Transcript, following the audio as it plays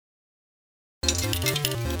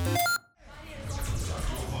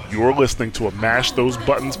You're listening to a Mash Those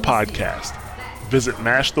Buttons podcast. Visit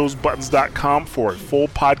mashthosebuttons.com for a full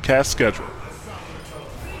podcast schedule.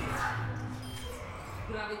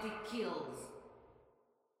 Gravity kills.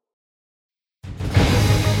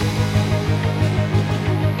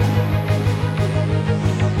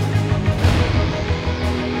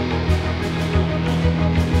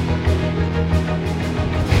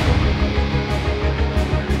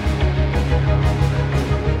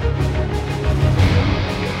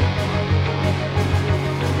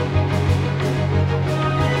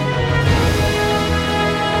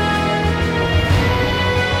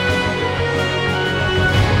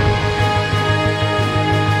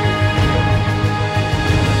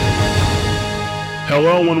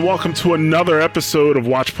 Hello and welcome to another episode of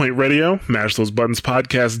Watchpoint Radio, Mash Those Buttons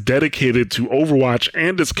podcast dedicated to Overwatch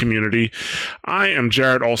and its community. I am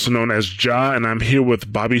Jared, also known as Ja, and I'm here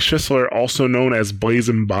with Bobby Schisler, also known as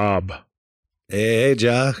Blazing Bob. Hey,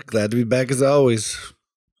 Ja. Glad to be back as always.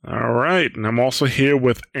 All right, and I'm also here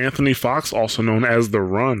with Anthony Fox, also known as The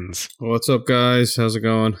Runs. What's up, guys? How's it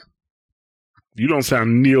going? You don't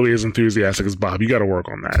sound nearly as enthusiastic as Bob. You got to work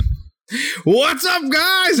on that. What's up,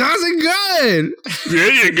 guys? How's it going?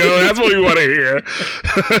 There you go. That's what we want to hear.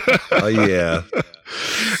 Oh, yeah.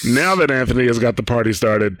 Now that Anthony has got the party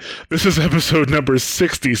started, this is episode number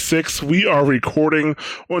 66. We are recording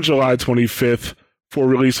on July 25th for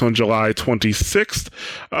release on July 26th.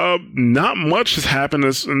 Not much has happened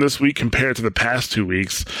in this week compared to the past 2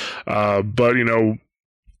 weeks, but, you know,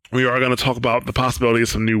 we are going to talk about the possibility of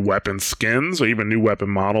some new weapon skins or even new weapon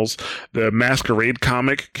models. The Masquerade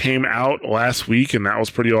comic came out last week, and that was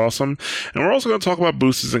pretty awesome. And we're also going to talk about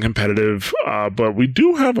boosters and competitive, but we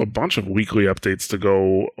do have a bunch of weekly updates to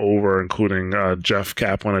go over, including Jeff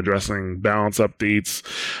Kaplan addressing balance updates,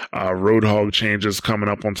 Roadhog changes coming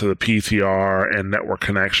up onto the PTR, and network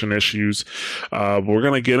connection issues. We're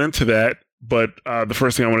going to get into that. But the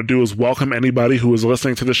first thing I want to do is welcome anybody who is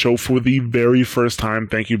listening to the show for the very first time.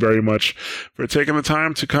 Thank you very much for taking the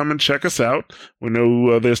time to come and check us out. We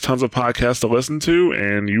know there's tons of podcasts to listen to,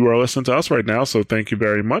 and you are listening to us right now, so thank you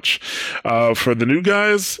very much. For the new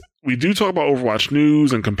guys, we do talk about Overwatch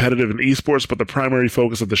news and competitive and esports, but the primary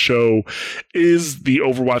focus of the show is the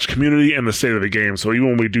Overwatch community and the state of the game. So even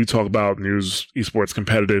when we do talk about news, esports,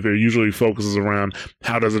 competitive, it usually focuses around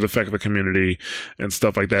how does it affect the community and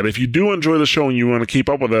stuff like that. If you do enjoy the show and you want to keep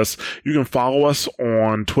up with us, you can follow us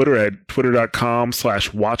on Twitter at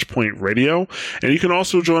twitter.com/watchpointradio. And you can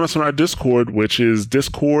also join us on our Discord, which is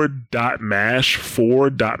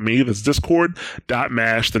discord.mash4.me. That's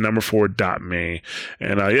discord.mash4.me.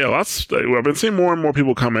 And yeah, I've been seeing more and more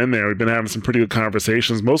people come in there. We've been having some pretty good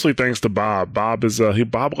conversations, mostly thanks to Bob. Bob loves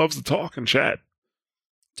to talk and chat.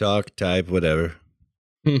 Talk, type, whatever.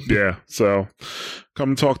 Yeah, so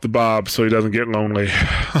come talk to Bob so he doesn't get lonely.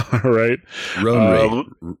 All right.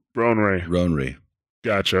 Ronray.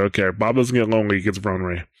 Gotcha. Okay. Bob doesn't get lonely. He gets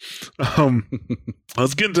Ronray.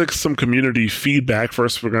 Let's get into some community feedback.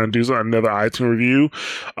 First, we're going to do another iTunes review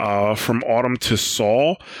from Autumn to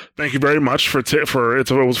Saul. Thank you very much for it was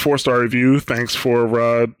a 4-star review. Thanks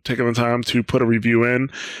for taking the time to put a review in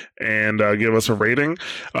and give us a rating.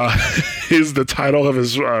 The title of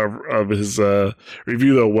his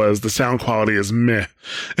review though was "The sound quality is meh,"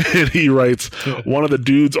 and he writes, "One of the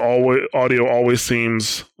dudes' audio always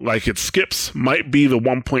seems like it skips. Might be the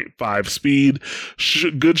 1.5 speed.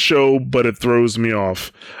 Good show, but it throws me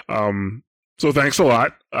off." So thanks a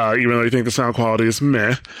lot, even though you think the sound quality is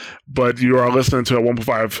meh, but you are listening to a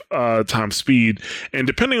 1.5 times speed. And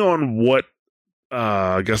depending on what,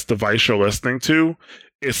 I guess, device you're listening to,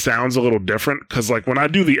 it sounds a little different. Because like when I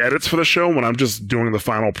do the edits for the show, when I'm just doing the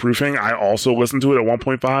final proofing, I also listen to it at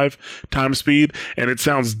 1.5 times speed. And it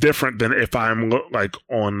sounds different than if I'm like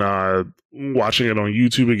on watching it on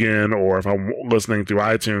YouTube again, or if I'm listening through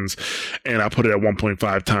iTunes and I put it at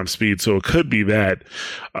 1.5 times speed. So it could be that,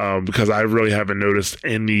 because I really haven't noticed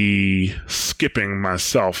any skipping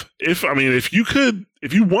myself. If you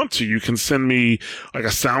want to, you can send me like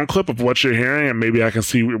a sound clip of what you're hearing, and maybe I can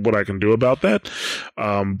see what I can do about that.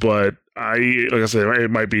 But like I said,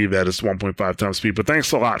 it might be that it's 1.5 times speed, but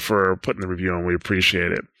thanks a lot for putting the review on. We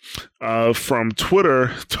appreciate it. From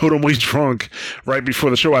Twitter, Totally Drunk, right before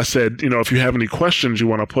the show, I said, if you have any questions you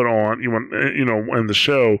want to put on, in the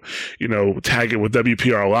show, tag it with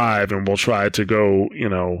WPR Live, and we'll try to go,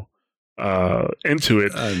 into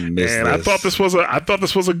it. I thought this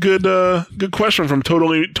was a good question from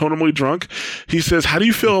Totally Drunk. He says, "How do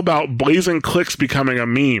you feel about Blazing Clicks becoming a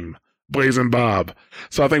meme?" Blazing Bob.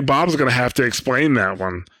 So I think Bob's going to have to explain that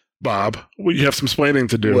one. Bob, you have some explaining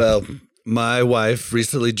to do. Well, my wife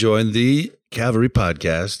recently joined the Cavalry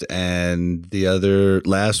podcast, and the other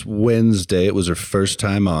last Wednesday, it was her first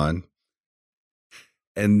time on.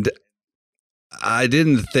 And I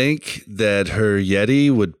didn't think that her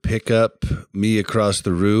Yeti would pick up me across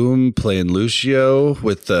the room playing Lucio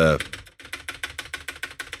with the...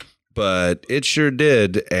 But it sure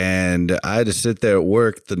did, and I had to sit there at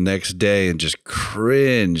work the next day and just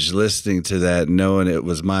cringe listening to that, knowing it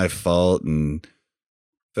was my fault, and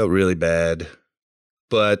felt really bad.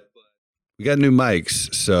 But we got new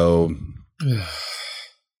mics, so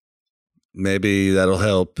maybe that'll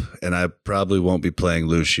help, and I probably won't be playing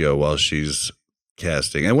Lucio while she's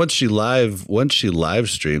casting. And once she live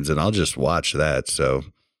streams, and I'll just watch that, so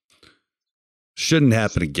shouldn't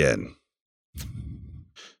happen again.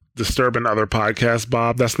 Disturbing other podcasts,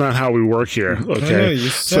 Bob. That's not how we work here. Okay,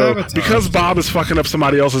 so sabotaged. because Bob is fucking up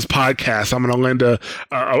somebody else's podcast, I'm going to lend a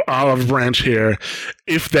olive branch here.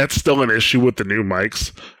 If that's still an issue with the new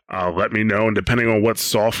mics, let me know. And depending on what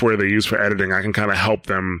software they use for editing, I can kind of help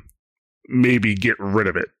them maybe get rid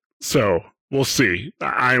of it. So we'll see.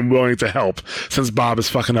 I am willing to help since Bob is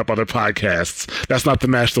fucking up other podcasts. That's not the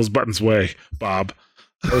mash those buttons way, Bob.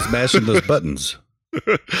 I was mashing those buttons.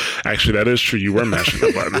 Actually, that is true. You were mashing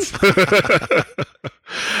the buttons.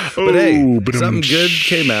 But hey, something good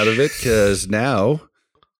came out of it because now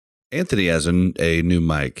Anthony has a new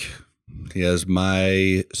mic. He has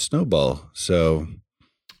my Snowball. So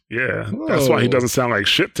yeah, that's why he doesn't sound like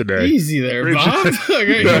shit today. Easy there, Bob.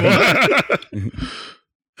 Okay, what?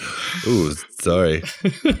 Ooh, sorry.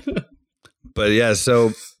 But yeah,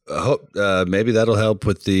 so maybe that'll help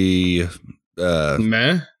with the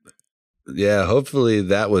Meh. yeah, hopefully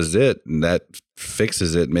that was it, and that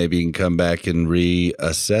fixes it. Maybe you can come back and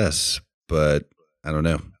reassess, but I don't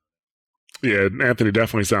know. Yeah, Anthony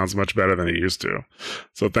definitely sounds much better than he used to.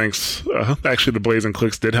 So thanks. Actually, the Blazing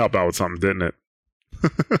Clicks did help out with something, didn't it?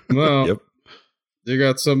 Well, Yep. you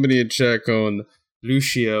got somebody in chat going,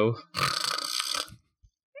 Lucio.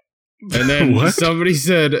 And then What? somebody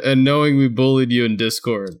said, and knowing we bullied you in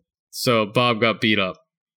Discord. So Bob got beat up.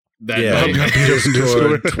 That Yeah, night. got beat up in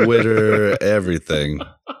Discord, Discord. Twitter, everything.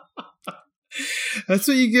 That's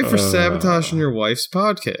what you get for sabotaging your wife's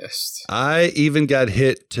podcast. I even got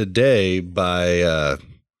hit today by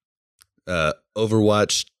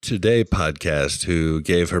Overwatch Today podcast, who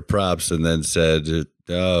gave her props and then said,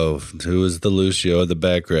 "Oh, who is the Lucio in the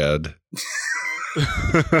background?"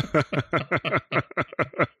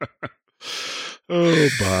 Oh,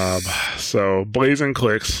 Bob. So Blazing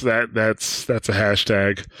Clicks. That's a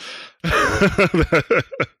hashtag.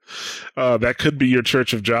 That could be your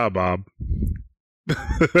Church of Jah, Bob.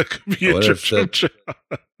 That could be your Church of Jah.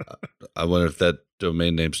 I wonder if that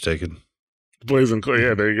domain name's taken. Blazing Clicks.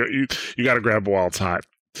 Yeah, there you go. You got to grab while it's hot.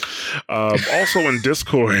 Also in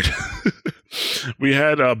Discord, we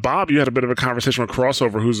had Bob. You had a bit of a conversation with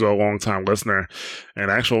Crossover, who's a longtime listener, and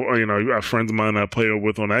actual, friends of mine I play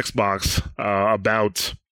with on Xbox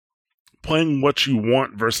about playing what you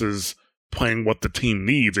want versus playing what the team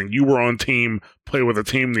needs. And you were on team play what the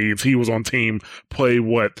team needs. He was on team play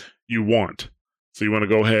what you want. So you want to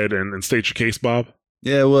go ahead and state your case, Bob?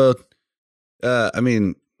 Yeah, well, I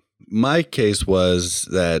mean, my case was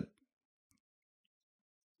that.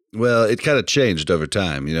 Well, it kind of changed over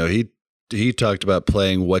time. He talked about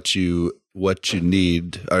playing what you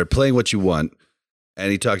need, or playing what you want,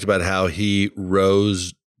 and he talked about how he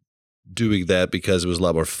rose doing that because it was a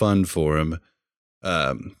lot more fun for him.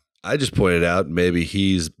 I just pointed out maybe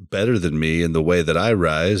he's better than me in the way that I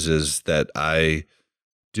rise is that I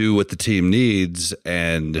do what the team needs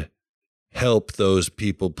and help those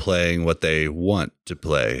people playing what they want to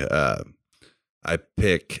play. I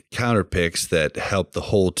pick counter picks that help the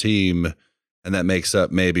whole team, and that makes up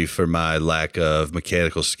maybe for my lack of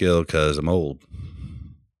mechanical skill because I'm old.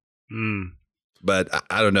 But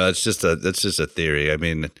I don't know. That's just a theory. I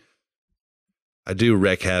mean, I do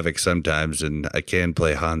wreak havoc sometimes, and I can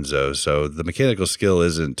play Hanzo, so the mechanical skill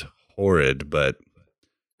isn't horrid. But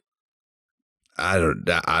I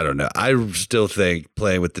don't know. I still think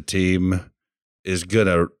playing with the team is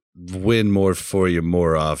gonna win more for you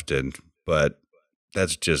more often, but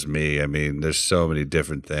that's just me. I mean, there's so many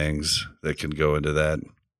different things that can go into that.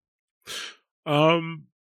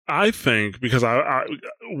 I think because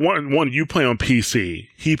one you play on PC,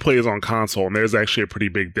 he plays on console, and there's actually a pretty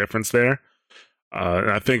big difference there. And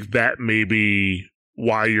I think that may be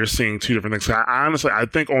why you're seeing two different things. I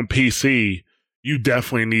think on PC you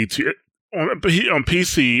definitely need to on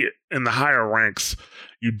PC in the higher ranks,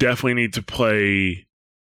 you definitely need to play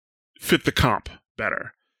fit the comp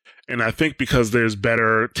better. And I think because there's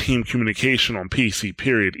better team communication on PC,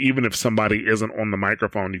 period, even if somebody isn't on the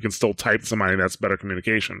microphone, you can still type to somebody that's better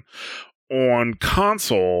communication. on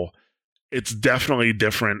console, it's definitely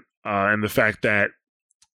different in the fact that,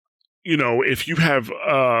 if you have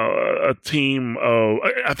a team of,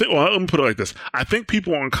 let me put it like this. I think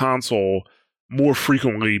people on console more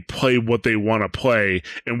frequently play what they want to play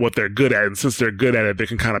and what they're good at. And since they're good at it, they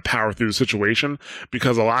can kind of power through the situation,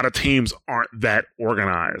 because a lot of teams aren't that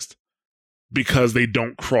organized because they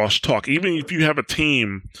don't cross talk. Even if you have a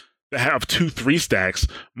team that have 2-3 stacks,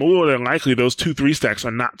 more than likely those 2-3 stacks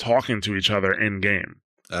are not talking to each other in game.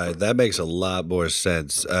 That makes a lot more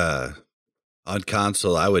sense. On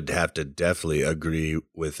console, I would have to definitely agree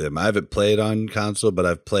with him. I haven't played on console, but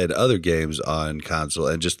I've played other games on console,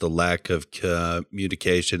 and just the lack of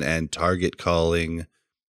communication and target calling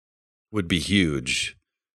would be huge.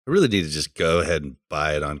 I really need to just go ahead and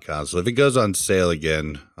buy it on console. If it goes on sale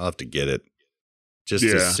again, I'll have to get it just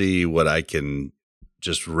to see what I can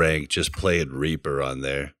just rank, just playing Reaper on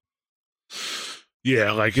there.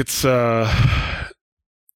 Yeah, like it's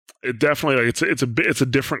it definitely, like it's a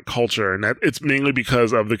different culture, and that it's mainly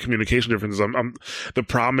because of the communication differences. The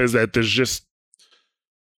problem is that there's just,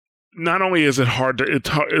 not only is it hard to,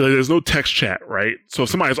 there's no text chat, right? So if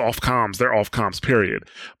somebody's off comms, they're off comms, period.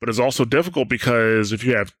 But it's also difficult because if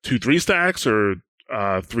you have 2-3 stacks or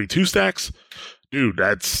 3-2 stacks, dude,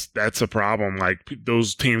 that's a problem. Like,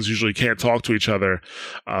 those teams usually can't talk to each other.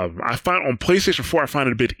 I find on PlayStation 4, I find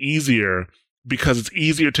it a bit easier because it's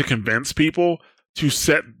easier to convince people to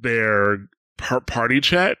set their party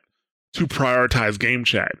chat to prioritize game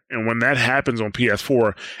chat. And when that happens on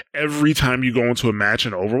PS4, every time you go into a match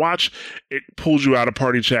in Overwatch, it pulls you out of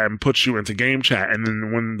party chat and puts you into game chat. And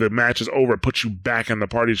then when the match is over, it puts you back in the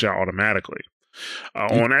party chat automatically.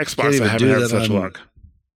 On Xbox, I haven't had such luck.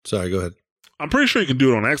 Sorry, go ahead. I'm pretty sure you can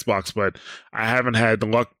do it on Xbox, but I haven't had the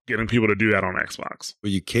luck getting people to do that on Xbox.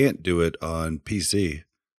 Well, you can't do it on PC.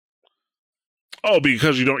 Oh,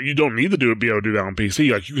 because you don't need to be able to do that on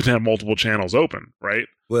PC. Like, you can have multiple channels open, right?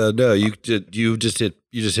 Well, no, you just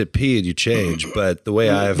hit P and you change. But the way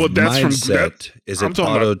I have mine set is it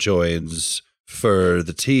auto joins for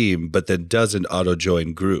the team, but then doesn't auto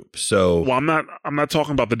join group. So, well, I'm not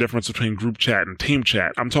talking about the difference between group chat and team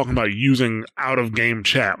chat. I'm talking about using out of game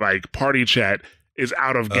chat. Like, party chat is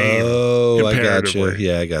out of game. Oh, I got you.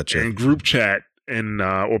 Yeah, I got you. And group chat and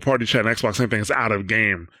or party chat and Xbox, same thing, is out of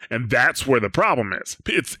game, and that's where the problem is.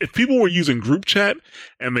 It's if people were using group chat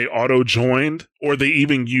and they auto joined, or they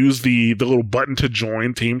even use the little button to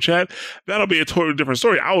join team chat, that'll be a totally different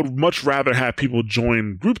story. I would much rather have people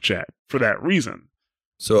join group chat for that reason.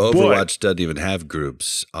 So Overwatch doesn't even have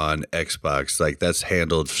groups on Xbox. Like, that's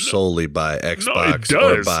handled solely by Xbox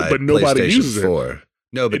or by but nobody PlayStation uses 4. It.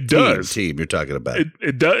 No, but it does. Team you're talking about.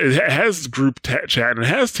 It does. It has group chat and it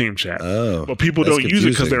has team chat. Oh, but people don't use it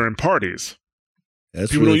because they're in parties.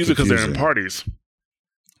 People don't use it because they're in parties.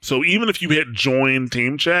 So even if you hit join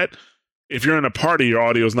team chat, if you're in a party, your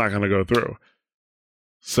audio is not going to go through.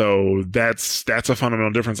 So that's a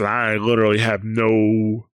fundamental difference, and I literally have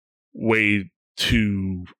no way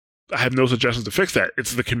to. I have no suggestions to fix that.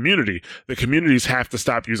 It's the community. The communities have to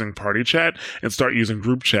stop using party chat and start using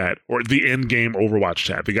group chat or the in-game Overwatch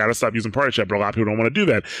chat. They got to stop using party chat, but a lot of people don't want to do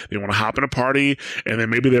that. They want to hop in a party, and then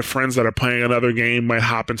maybe their friends that are playing another game might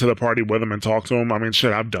hop into the party with them and talk to them. I mean,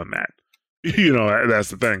 shit, I've done that. That's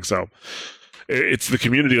the thing. So it's the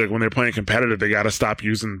community. Like, when they're playing competitive, they got to stop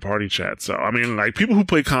using party chat. So, I mean, like, people who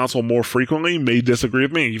play console more frequently may disagree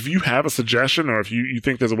with me. If you have a suggestion, or if you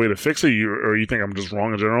think there's a way to fix it, or you think I'm just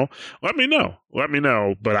wrong in general, let me know.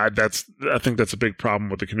 But I think that's a big problem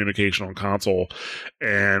with the communication on console.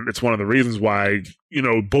 And it's one of the reasons why,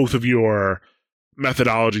 both of your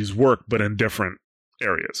methodologies work, but in different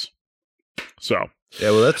areas. So.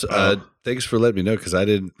 Yeah, well, that's, thanks for letting me know, because I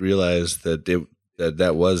didn't realize that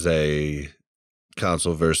that was a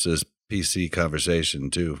console versus PC conversation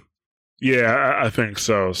too. Yeah, I think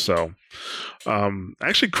so. So,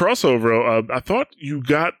 actually, crossover. I thought you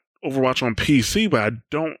got Overwatch on PC, but I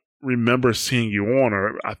don't remember seeing you on.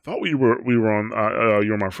 Or I thought we were on.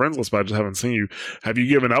 You're on my friends list, but I just haven't seen you. Have you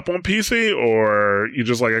given up on PC, or you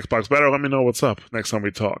just like Xbox better? Let me know what's up next time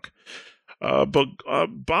we talk. But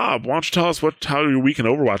Bob, why don't you tell us how your week in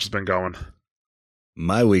Overwatch has been going?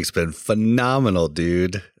 My week's been phenomenal,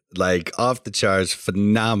 dude. Like, off the charts,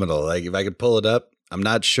 phenomenal. Like, if I could pull it up, I'm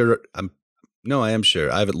not sure. I am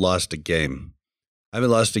sure. I haven't lost a game. I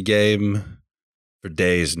haven't lost a game for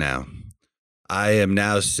days now. I am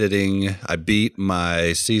now I beat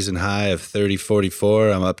my season high of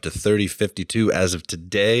 30-44. I'm up to 30-52 as of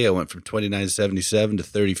today. I went from 29-77 to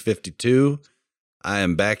 30-52. I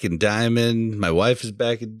am back in Diamond. My wife is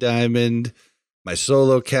back in Diamond. My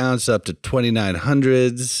solo count's up to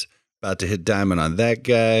 2900s. About to hit Diamond on that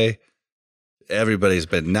guy. everybody's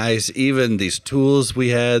been nice. Even these tools we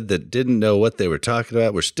had that didn't know what they were talking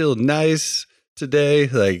about were still nice today.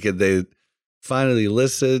 Like they finally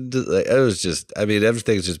listened. Like, it was just, I mean,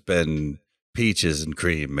 everything's just been peaches and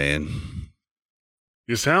cream, man.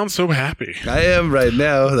 You sound so happy. I am right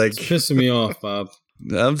now. Like, It's pissing me off, Bob.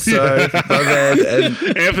 I'm sorry, my bad.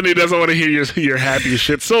 And Anthony doesn't want to hear your happy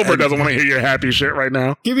shit. Silver doesn't want to hear your happy shit right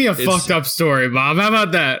now. Give me a fucked up story, Bob. How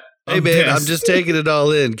about that? hey, man, I'm just taking it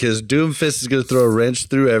all in because Doomfist is going to throw a wrench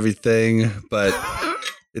through everything. But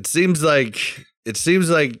it seems like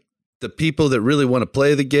the people that really want to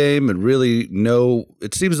play the game and really know,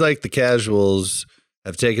 it seems like the casuals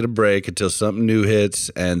have taken a break until something new hits,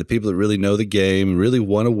 and the people that really know the game, really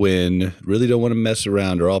want to win, really don't want to mess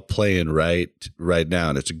around, are all playing right now,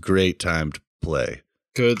 and it's a great time to play.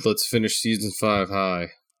 Good. Let's finish season 5 high.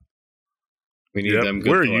 We need them good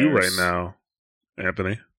Where are players. you right now,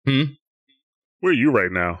 Anthony? Where are you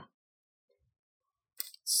right now?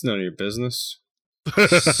 It's none of your business.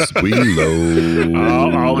 Sweet low.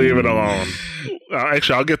 I'll leave it alone.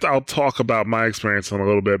 Actually, I'll talk about my experience in a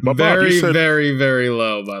little bit. But Bob, Very, you said, very, very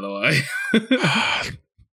low, by the way.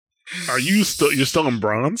 you're still in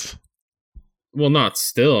bronze? Well, not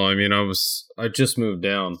still. I mean, I just moved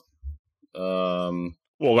down. Well,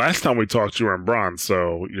 last time we talked, you were in bronze,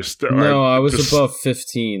 so you're still. No, I was above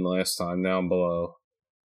 15 last time. Now I'm below.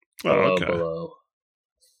 Below.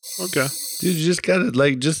 Okay. Dude, you just gotta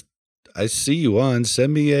I see you on.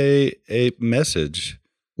 Send me a message.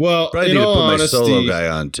 Well, Probably in need to all put my honesty, solo guy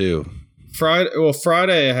on too.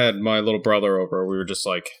 Friday I had my little brother over. We were just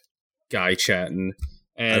like guy chatting.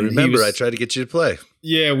 And I remember I tried to get you to play.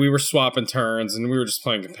 Yeah, we were swapping turns and we were just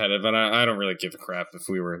playing competitive. And I don't really give a crap if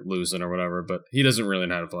we were losing or whatever, but he doesn't really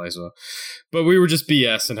know how to play. But we were just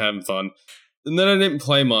BS and having fun. And then I didn't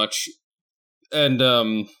play much. And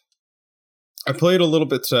I played a little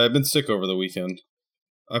bit today. I've been sick over the weekend.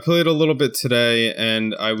 I played a little bit today,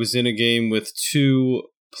 and I was in a game with 2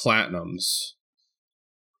 platinums.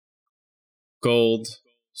 Gold,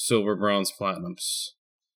 silver, bronze, platinums.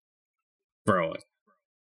 Throwing.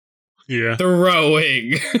 Yeah.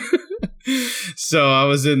 Throwing! So I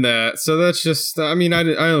was in that. So that's just, I mean, I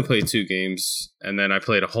only played 2 games, and then I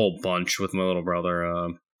played a whole bunch with my little brother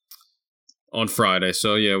on Friday.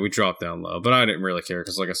 So yeah, we dropped down low, but I didn't really care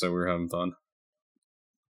because, like I said, we were having fun.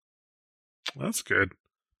 That's good.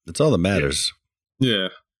 That's all that matters. Yeah.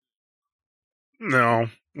 No,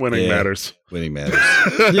 winning matters. Winning matters.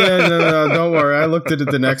 Yeah, no, don't worry. I looked at it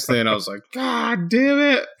the next day and I was like, God damn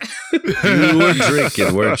it. You were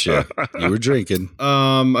drinking, weren't you? You were drinking.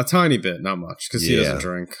 A tiny bit, not much, because he doesn't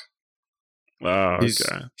drink. Oh, okay. He's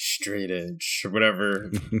straight edge, or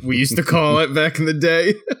whatever we used to call it back in the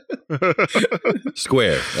day.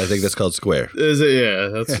 Square. I think that's called square. Is it? Yeah,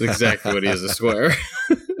 that's exactly what he is, a square.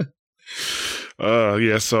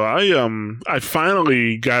 Yeah, so I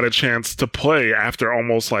finally got a chance to play after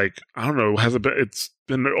almost I don't know, it's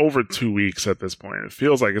been over 2 weeks at this point. It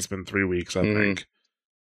feels like it's been 3 weeks, I think.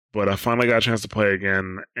 But I finally got a chance to play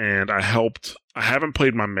again, and I haven't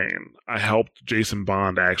played my main. I helped Jason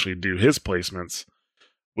Bond actually do his placements,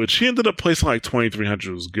 which he ended up placing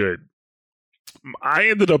 2,300 was good. I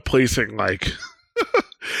ended up placing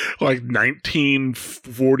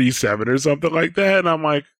 1947 or something like that, and I'm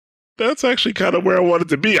like, that's actually kind of where I wanted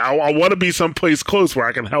to be. I want to be someplace close where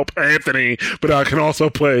I can help Anthony, but I can also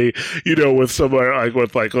play, with somebody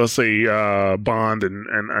with let's say Bond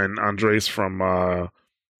and Andres from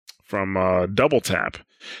Double Tap.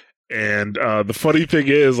 And the funny thing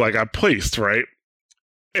is, I placed, right?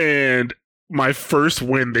 And my first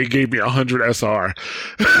win, they gave me 100 SR.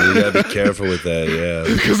 You gotta be careful with that, yeah.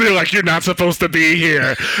 Because they're like, you're not supposed to be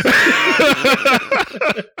here.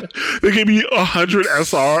 They gave me 100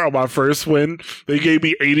 SR on my first win. They gave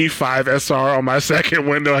me 85 SR on my second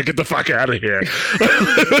win. They're like, get the fuck out of here.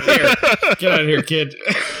 Get out of here, kid.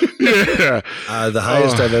 Yeah. The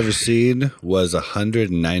highest I've ever seen was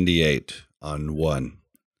 198 on one.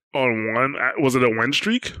 On one? Was it a win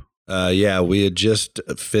streak? Yeah, we had just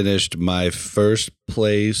finished my first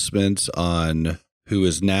placements on who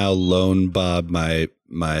is now Lone Bob, my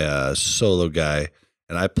solo guy,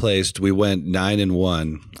 and we went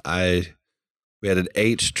 9-1. We had an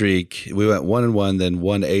 8 streak. We went 1-1, then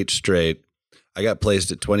won 8 straight. I got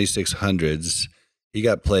placed at 2600s. He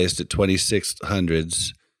got placed at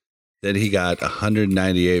 2600s. Then he got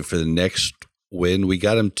 198 for the next win. We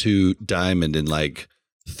got him to diamond in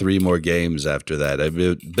 3 more games after that.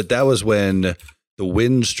 But that was when the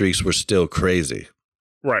win streaks were still crazy.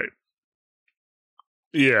 Right.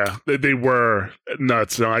 Yeah, they were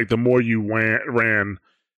nuts. The more you ran,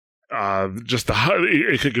 just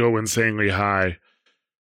it could go insanely high.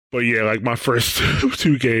 But yeah, like my first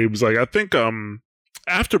two games, like I think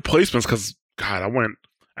after placements, because God, I went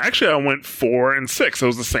 4 and 6. It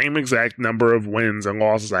was the same exact number of wins and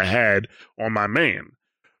losses I had on my main.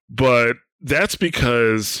 But that's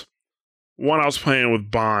because when I was playing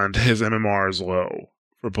with Bond, his MMR is low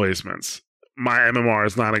for placements. My MMR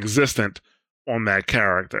is non-existent on that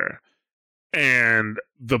character. And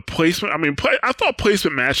the placement, I thought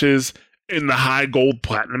placement matches in the high gold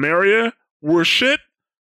platinum area were shit.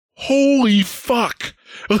 Holy fuck.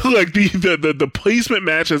 Like the placement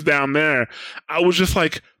matches down there, I was just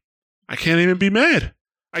like, I can't even be mad.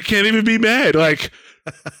 Like,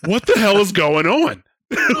 what the hell is going on?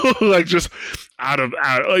 Like, just out of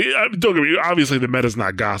don't get me, obviously the meta's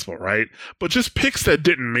not gospel, right? But just picks that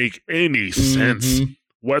didn't make any sense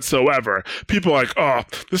whatsoever. People are like, oh,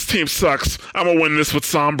 this team sucks, I'm gonna win this with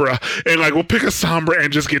Sombra, and like we'll pick a Sombra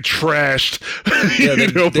and just get trashed. Yeah,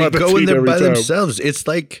 they go in there by themselves. It's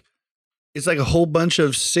like a whole bunch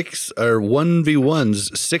of 6 or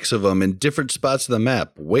 1v1s, 6 of them in different spots of the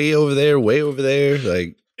map, way over there.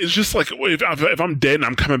 Like, it's just like if I'm dead and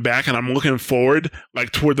I'm coming back and I'm looking forward,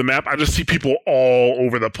 like toward the map, I just see people all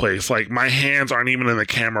over the place. Like my hands aren't even in the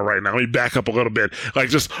camera right now. Let me back up a little bit. Like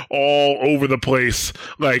just all over the place.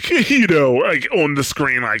 Like, like on the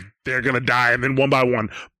screen, like they're going to die. And then one by one,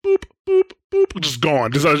 boop, boop, boop, just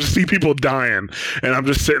gone. I just see people dying. And I'm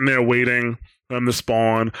just sitting there waiting for them to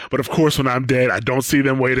spawn. But of course, when I'm dead, I don't see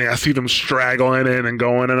them waiting. I see them straggling in and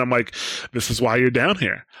going. And I'm like, this is why you're down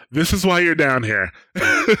here.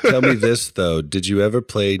 Tell me this, though. Did you ever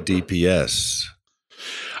play DPS?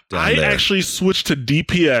 I actually switched to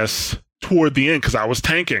DPS toward the end because I was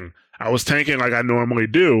tanking. Like I normally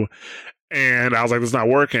do. And I was like, this is not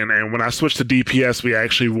working. And when I switched to DPS, we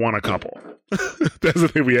actually won a couple. That's the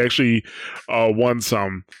thing. We actually won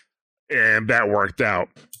some. And that worked out.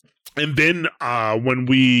 And then when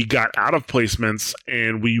we got out of placements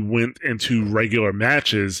and we went into regular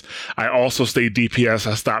matches, I also stayed DPS.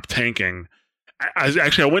 I stopped tanking. I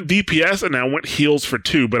went DPS and I went heals for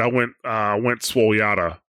 2, but I went Swole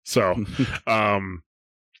Yada. So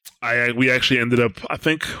we actually ended up, I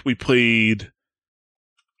think we played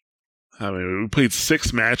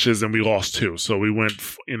 6 matches and we lost 2. So we went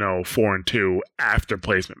 4 and 2 after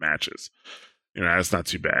placement matches. That's not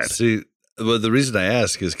too bad. See, well, the reason I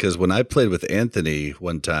ask is because when I played with Anthony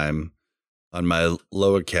one time on my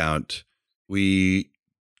low account, we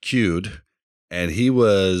queued, and he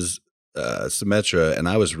was Symmetra, and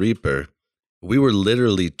I was Reaper. We were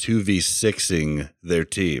literally 2v6ing their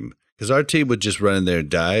team because our team would just run in there and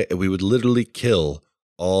die, and we would literally kill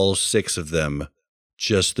all 6 of them,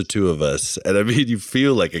 just the 2 of us. And I mean, you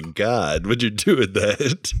feel like a god when you're doing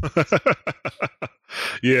that.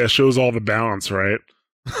 Yeah, it shows all the balance, right?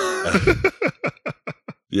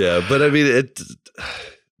 Yeah, but I mean, it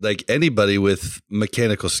like anybody with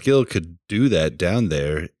mechanical skill could do that down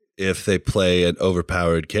there if they play an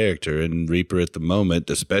overpowered character, and Reaper at the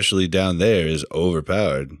moment, especially down there, is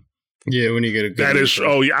overpowered. Yeah, when you get a good that is.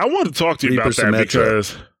 Oh yeah, I want to talk to you Reaper about that Symmetra.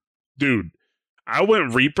 because, dude, I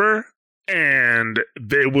went Reaper and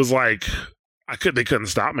it was like they couldn't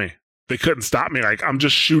stop me. Like I'm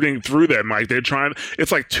just shooting through them. Like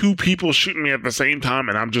it's like 2 people shooting me at the same time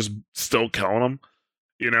and I'm just still killing them.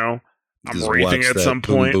 I'm Just wraithing watch at that some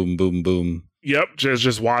point. Boom, boom, boom. Yep.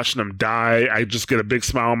 Just watching them die. I just get a big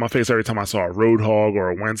smile on my face every time I saw a Roadhog or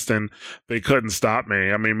a Winston. They couldn't stop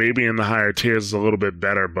me. I mean, maybe in the higher tiers it's a little bit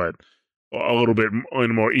better, but a little bit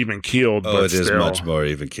more even keeled. Oh, but it is still. much more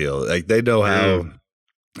even keeled. Like they know how,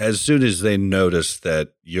 as soon as they notice that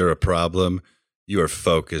you're a problem, you are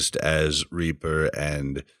focused as Reaper,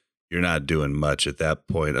 and you're not doing much at that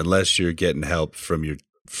point unless you're getting help from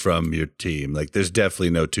your team. Like there's definitely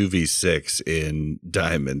no 2v6 in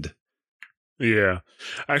Diamond. Yeah.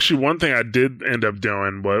 Actually, one thing I did end up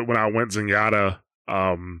doing when I went Zenyatta,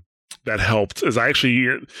 that helped, is I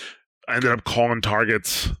ended up calling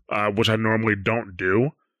targets, which I normally don't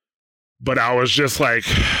do. But I was just like,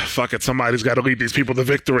 fuck it, somebody's got to lead these people to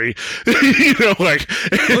victory. Monkey.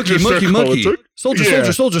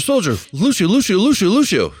 Soldier.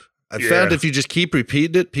 Lucio. I found if you just keep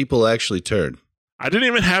repeating it, people actually turn. I didn't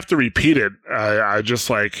even have to repeat it. I just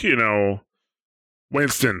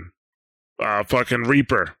Winston, fucking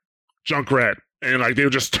Reaper, Junkrat, and they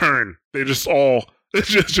would just turn. They just all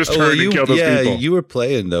just turn and kill those people. Yeah, you were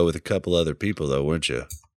playing though with a couple other people though, weren't you?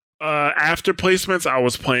 After placements, I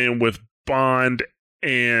was playing with Bond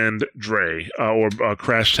and Dre, or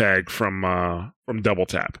Crash Tag from Double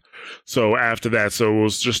Tap. So after that, it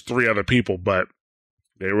was just 3 other people, but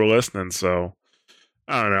they were listening. So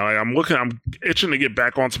I don't know. Like, I'm itching to get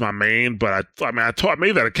back onto my main, but I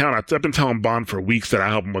made that account. I've been telling Bond for weeks that I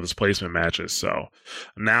help him with his placement matches. So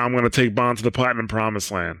now I'm going to take Bond to the Platinum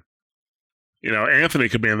Promised Land. You know, Anthony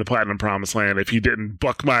could be in the Platinum Promised Land if he didn't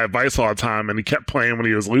buck my advice all the time and he kept playing when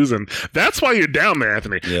he was losing. That's why you're down there,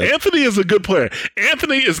 Anthony. Yep. Anthony is a good player.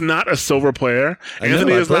 Anthony is not a silver player.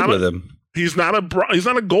 Anthony is not with him. He's not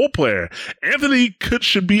a gold player. Anthony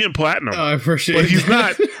should be in platinum. I appreciate it. But he's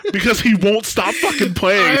not because he won't stop fucking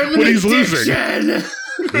playing when he's losing.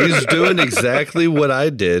 He's doing exactly what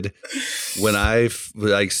I did when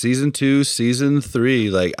season 2, season 3,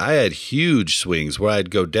 like I had huge swings where I'd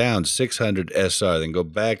go down 600 SR, then go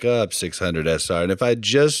back up 600 SR. And if I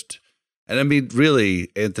really,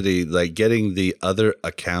 Anthony, like getting the other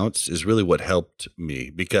accounts is really what helped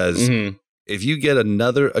me because if you get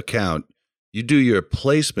another account, you do your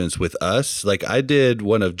placements with us. Like I did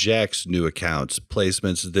one of Jack's new accounts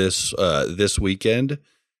placements this weekend,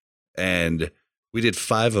 and we did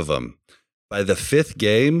 5 of them. By the 5th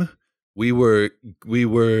game, we were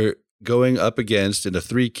going up against in a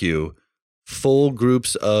 3Q full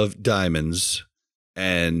groups of diamonds,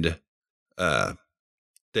 and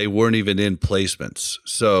they weren't even in placements.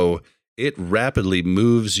 So it rapidly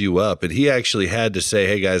moves you up. And he actually had to say,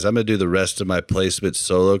 hey, guys, I'm going to do the rest of my placements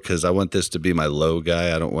solo because I want this to be my low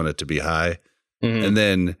guy. I don't want it to be high. Mm-hmm. And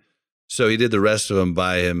then, so he did the rest of them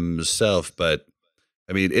by himself. But,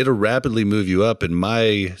 I mean, it'll rapidly move you up. In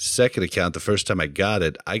my second account, the first time I got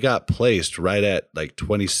it, I got placed right at like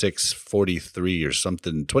 2643 or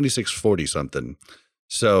something, 2640 something.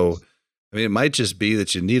 So, I mean, it might just be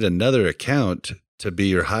that you need another account to be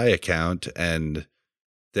your high account, and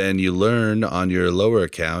then you learn on your lower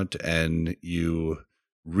account and you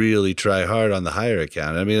really try hard on the higher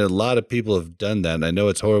account. I mean, a lot of people have done that, and I know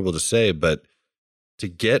it's horrible to say, but to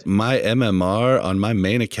get my MMR on my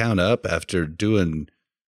main account up after doing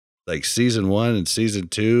like season 1 and season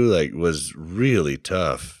 2, like was really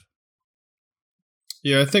tough.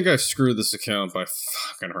 Yeah, I think I screwed this account by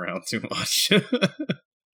fucking around too much.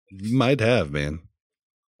 You might have, man.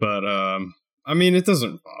 But, I mean, it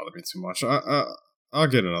doesn't bother me too much. I'll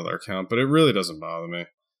get another account, but it really doesn't bother me.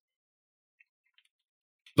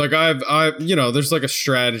 Like there's like a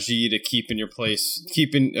strategy to keeping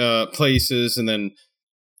places and then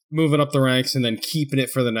moving up the ranks and then keeping it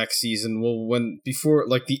for the next season. Well, before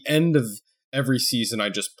like the end of every season, I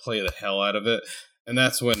just play the hell out of it. And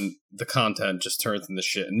that's when the content just turns into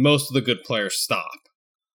shit. And most of the good players stop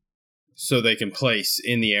so they can place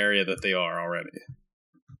in the area that they are already.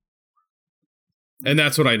 And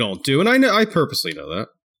that's what I don't do. And I purposely know that.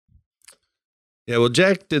 Yeah, well,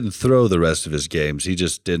 Jack didn't throw the rest of his games. He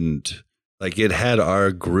just didn't. Like, it had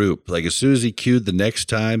our group. Like, as soon as he queued the next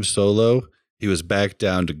time solo, he was back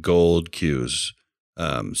down to gold queues.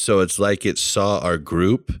 So it's like it saw our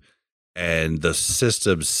group, and the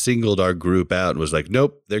system singled our group out and was like,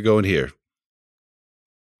 nope, they're going here.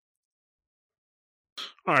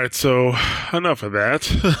 All right, so enough of that.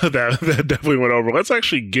 that definitely went over. Let's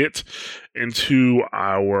actually get into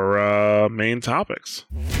our main topics.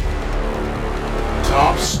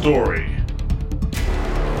 Top story.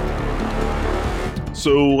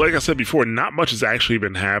 So, like I said before, not much has actually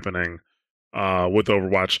been happening with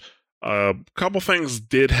Overwatch. A couple things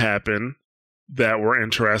did happen that were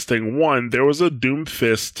interesting. One, there was a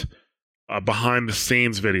Doomfist behind the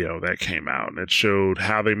scenes video that came out, and it showed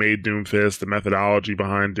how they made Doomfist, the methodology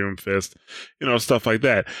behind Doomfist, stuff like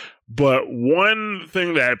that. But one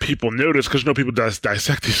thing that people noticed, because people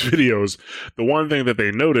dissect these videos, the one thing that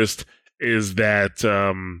they noticed is that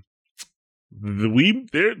Sombra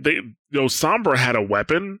had a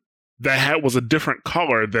weapon that was a different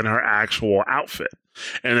color than her actual outfit,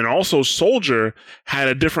 and then also Soldier had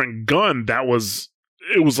a different gun it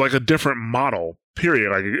was like a different model.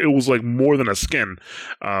 Period. Like it was like more than a skin.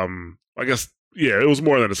 I guess it was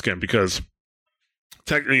more than a skin because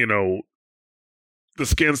technically, the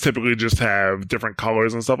skins typically just have different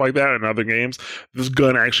colors and stuff like that in other games. This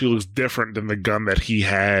gun actually looks different than the gun that he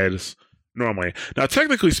has normally. Now,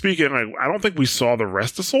 technically speaking, I don't think we saw the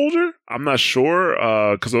rest of Soldier. I'm not sure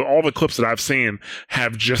because all the clips that I've seen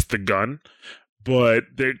have just the gun. But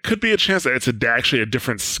there could be a chance that it's actually a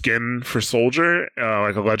different skin for Soldier,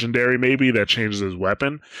 like a legendary maybe, that changes his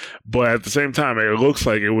weapon. But at the same time, it looks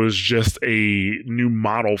like it was just a new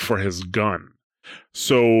model for his gun.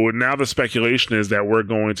 So now the speculation is that we're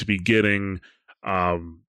going to be getting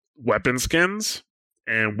weapon skins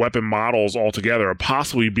and weapon models altogether, or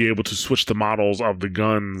possibly be able to switch the models of the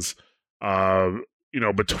guns,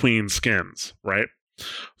 between skins, right?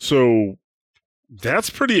 So that's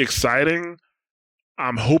pretty exciting.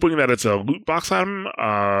 I'm hoping that it's a loot box item,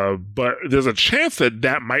 but there's a chance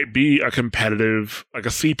that might be a competitive, like a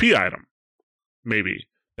CP item. Maybe.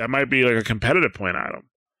 That might be like a competitive point item.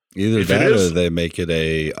 Either If that it or is- they make it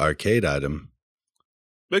a arcade item.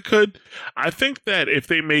 They could. I think that if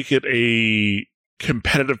they make it a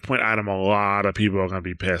competitive point item, a lot of people are going to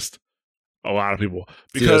be pissed. A lot of people.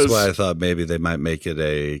 See, that's why I thought maybe they might make it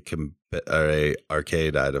a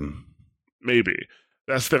arcade item. Maybe.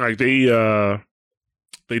 That's the thing. Like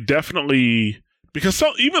they definitely, because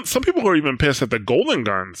some people are even pissed that the golden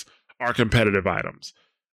guns are competitive items.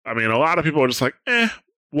 I mean, a lot of people are just like,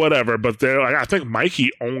 whatever. But they're like, I think Mikey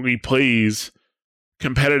only plays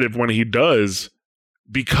competitive when he does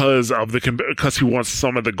because he wants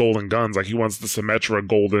some of the golden guns. Like he wants the Symmetra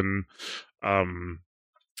golden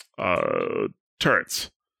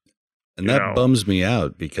turrets. And that bums me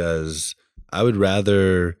out because I would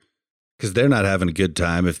rather, because they're not having a good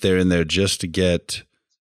time if they're in there just to get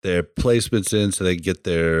their placements in so they can get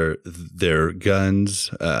their guns.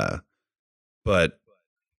 But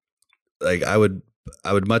like I would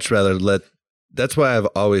much rather that's why I've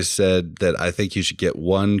always said that I think you should get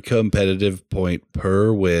one competitive point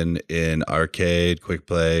per win in arcade, quick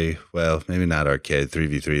play. Well, maybe not arcade,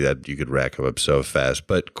 3v3 that you could rack them up so fast,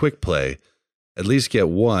 but quick play, at least get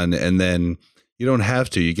one. And then you don't have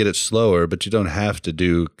to, you get it slower, but you don't have to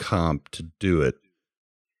do comp to do it.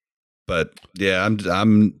 But yeah,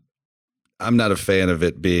 I'm not a fan of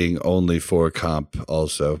it being only for comp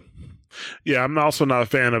also. Yeah, I'm also not a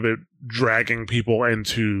fan of it dragging people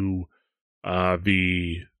into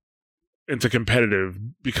competitive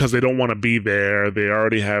because they don't want to be there. They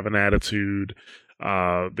already have an attitude.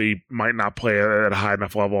 They might not play at a high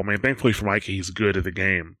enough level. I mean, thankfully for Mikey, he's good at the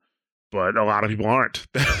game, but a lot of people aren't,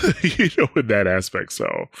 in that aspect.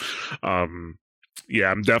 So, yeah,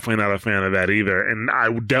 I'm definitely not a fan of that either. And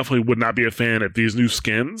I definitely would not be a fan if these new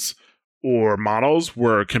skins or models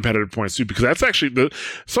were competitive points too, because that's actually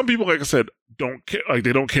some people, like I said, don't care, like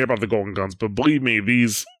they don't care about the golden guns, but believe me,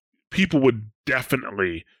 these people would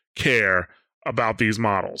definitely care about these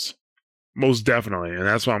models, most definitely, and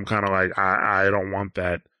that's why I'm kind of like I don't want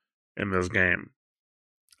that in this game.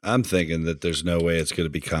 I'm thinking that there's no way it's going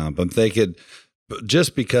to be comp. I'm thinking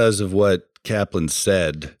just because of what Kaplan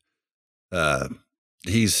said,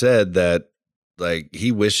 he said that like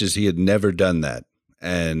he wishes he had never done that.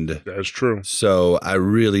 And That's true. So I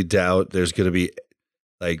really doubt there's going to be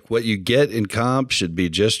like what you get in comp should be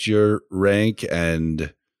just your rank,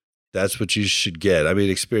 and that's what you should get. I mean,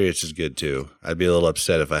 experience is good too. I'd be a little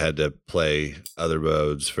upset if I had to play other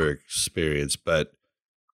modes for experience, but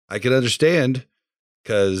I can understand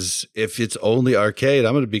because if it's only arcade,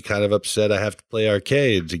 I'm going to be kind of upset I have to play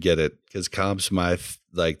arcade to get it because comp's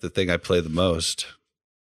the thing I play the most.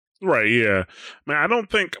 Right, yeah. Man, I don't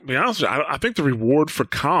think, to be honest with you, I think the reward for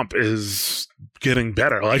comp is getting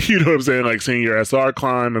better. Like, you know what I'm saying? Like seeing your SR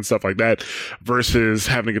climb and stuff like that versus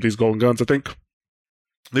having to get these golden guns. I think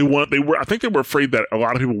they were afraid that a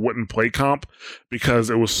lot of people wouldn't play comp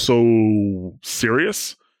because it was so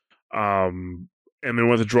serious. And they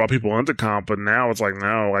wanted to draw people into comp, but now it's like,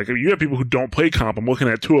 no, like you have people who don't play comp. I'm looking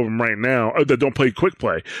at two of them right now that don't play quick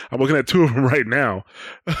play. I'm looking at two of them right now,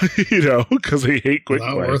 because they hate quick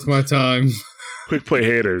Not play. worth my time. Quick play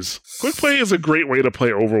haters. Quick play is a great way to play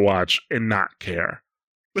Overwatch and not care.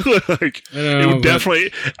 Like I know, it would but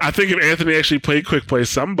definitely. I think if Anthony actually played quick play,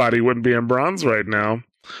 somebody wouldn't be in bronze right now.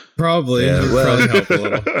 probably, Yeah, it would well- probably help a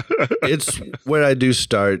little. It's where I do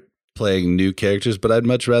start playing new characters, but I'd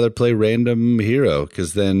much rather play random hero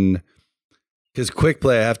because quick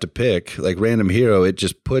play I have to pick. Like random hero, it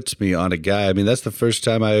just puts me on a guy. I mean, that's the first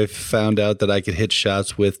time I found out that I could hit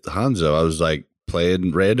shots with Hanzo. I was like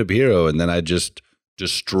playing random hero, and then I just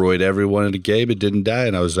destroyed everyone in the game. It didn't die,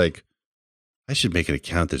 and I was like, I should make an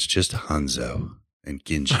account that's just Hanzo and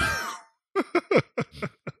Genji.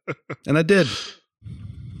 And I did.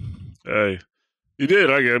 Hey, you did.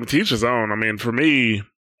 I get teach his own. I mean, for me,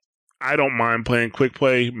 I don't mind playing quick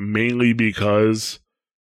play mainly because,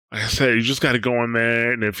 like I said, you just got to go in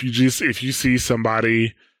there, and if you see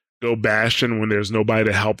somebody go Bastion when there's nobody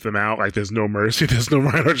to help them out, like there's no mercy, there's no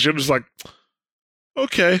Reinhardt, you're just like,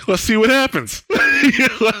 okay, let's see what happens.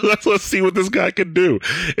 let's see what this guy can do.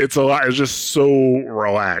 It's a lot. It's just so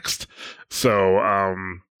relaxed. So,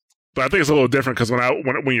 but I think it's a little different because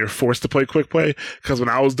when you're forced to play quick play, because when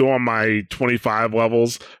I was doing my 25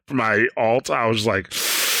 levels for my alt, I was just like,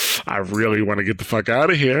 I really want to get the fuck out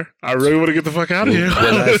of here. I really want to get the fuck out of here.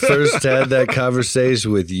 When I first had that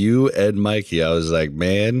conversation with you and Mikey, I was like,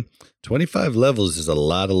 man, 25 levels is a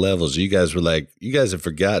lot of levels. You guys were like, you guys have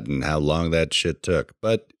forgotten how long that shit took.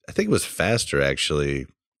 But I think it was faster, actually,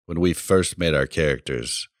 when we first made our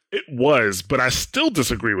characters. It was, but I still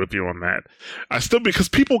disagree with you on that. Because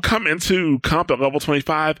people come into comp at level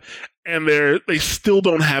 25 and they still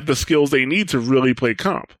don't have the skills they need to really play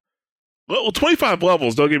comp. Well, 25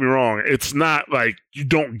 levels, don't get me wrong, it's not like you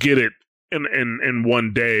don't get it in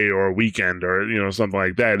one day or a weekend or something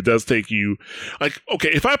like that. It does take you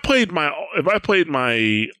if I played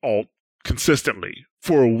my alt consistently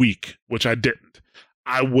for a week, which I didn't,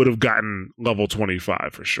 I would have gotten level 25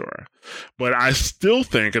 for sure. But I still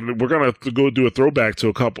think, and we're gonna go do a throwback to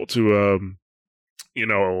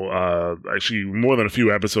actually more than a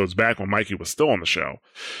few episodes back when Mikey was still on the show,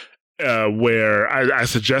 where I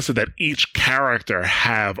suggested that each character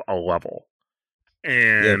have a level.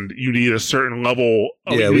 And you need a certain level.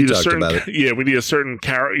 We talked about it. Yeah, we need a certain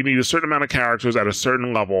You need a certain amount of characters at a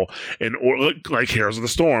certain level, like Heroes of the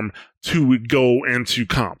Storm, to go into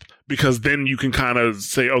comp. Because then you can kind of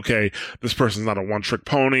say, okay, this person's not a one-trick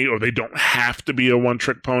pony, or they don't have to be a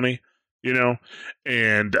one-trick pony, and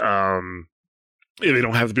they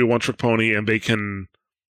don't have to be a one-trick pony, and they can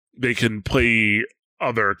play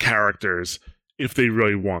other characters if they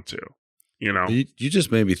really want to, You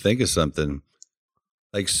just made me think of something.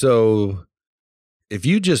 So if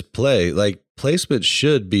you just play, placement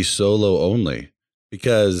should be solo only,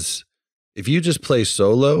 because if you just play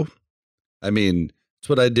solo, it's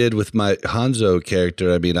what I did with my Hanzo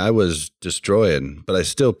character. I was destroying, but I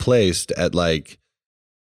still placed at I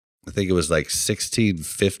think it was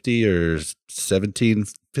 1650 or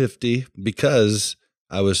 1750 because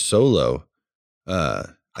I was solo. I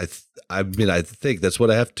think that's what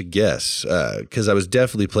I have to guess, because I was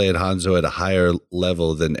definitely playing Hanzo at a higher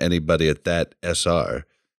level than anybody at that SR.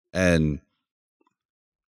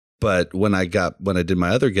 But when I did my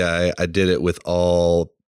other guy, I did it with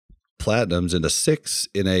all platinums in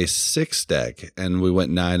a 6 stack, and we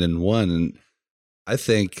went 9-1. And I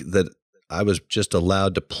think that I was just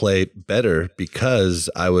allowed to play better because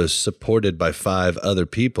I was supported by 5 other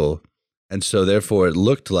people, and so therefore it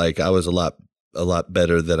looked like I was a lot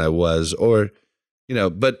better than I was,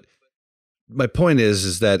 but my point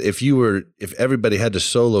is that if everybody had to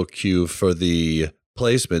solo queue for the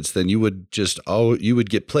placements, then you would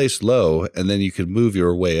get placed low, and then you could move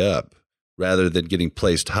your way up rather than getting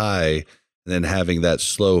placed high and then having that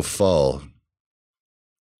slow fall.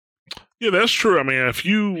 Yeah, that's true. If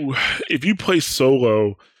you play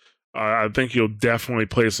solo, I think you'll definitely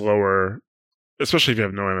place lower, especially if you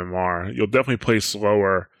have no MMR. You'll definitely place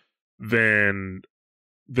lower than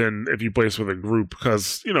if you place with a group,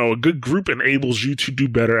 because a good group enables you to do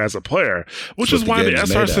better as a player, which is why the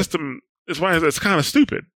SR system is why it's kind of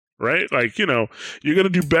stupid, right? You're going to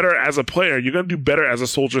do better as a player, you're going to do better as a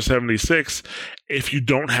Soldier 76 if you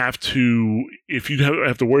don't have to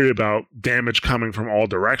worry about damage coming from all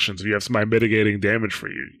directions, if you have somebody mitigating damage for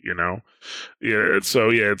you. It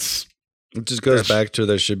just goes back to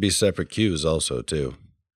there should be separate queues also too.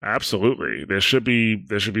 Absolutely, there should be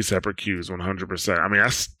separate queues,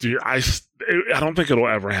 100%. I don't think it'll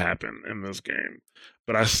ever happen in this game,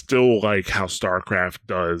 but I still like how StarCraft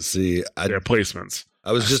does their placements.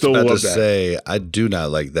 I was just about to say, I do not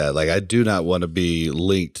like that. I do not want to be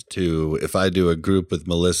linked to, if I do a group with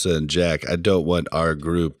Melissa and Jack, I don't want our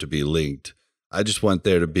group to be linked. I just want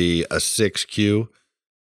there to be a 6 queue,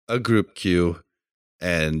 a group queue,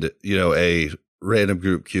 and a random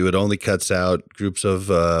group queue. It only cuts out groups of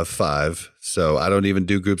 5, so I don't even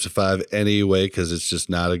do groups of 5 anyway because it's just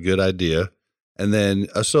not a good idea. And then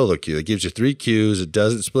a solo queue. It gives you 3 queues. It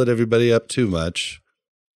doesn't split everybody up too much.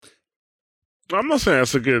 I'm not saying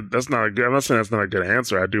that's not a good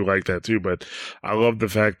answer. I do like that too, but I love the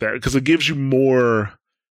fact that, because it gives you more,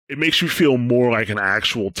 it makes you feel more like an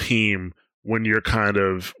actual team when you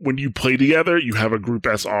play together. You have a group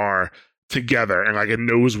SR together, and it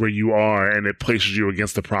knows where you are, and it places you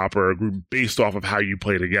against the proper group based off of how you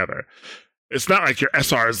play together. It's not like your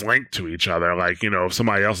SR is linked to each other. If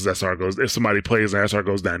somebody else's SR if somebody plays and SR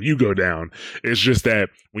goes down, you go down. It's just that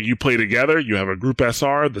when you play together, you have a group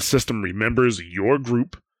SR, the system remembers your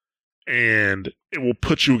group, and it will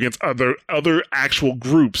put you against other actual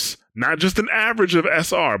groups, not just an average of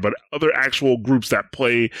SR, but other actual groups that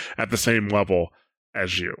play at the same level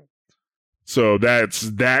as you. So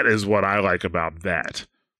that is what I like about that.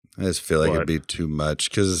 I just feel like it'd be too much,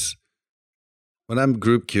 because when I'm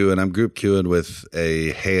group queuing with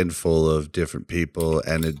a handful of different people,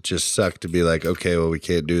 and it just sucked to be like, okay, well, we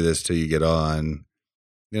can't do this till you get on.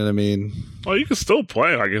 You know what I mean? Well, you can still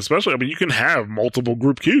play, like, especially. I mean, you can have multiple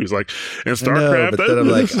group queues, like in I StarCraft. know, but then I'm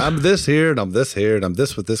like, I'm this here, and I'm this here, and I'm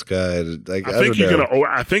this with this guy. Like, I think you're gonna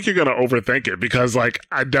overthink it, because like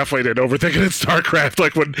I definitely did overthink it in StarCraft.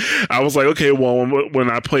 Like when I was like, okay, well, when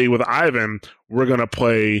I play with Ivan, we're gonna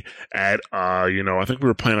play at I think we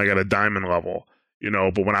were playing like at a diamond level,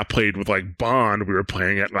 but when I played with like Bond, we were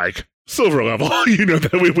playing at like silver level.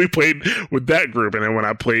 That we played with that group, and then when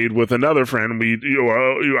I played with another friend, we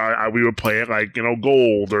would play at like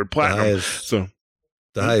gold or platinum. So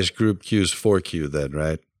the highest group queue is 4Q then,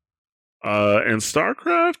 right? In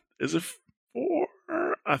StarCraft, is it 4?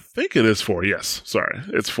 I think it is 4. Yes, sorry,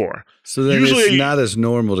 it's 4. So then it's not as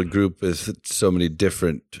normal to group with so many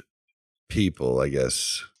different people, I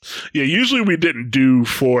guess. Yeah, usually we didn't do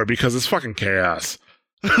 4 because it's fucking chaos.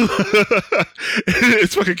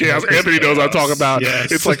 It's fucking chaos. Anthony knows what I'm talking about.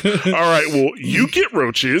 Yes. It's like, all right, well, you get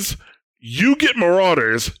roaches, you get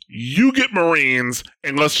marauders, you get marines,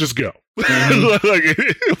 and let's just go. The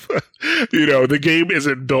game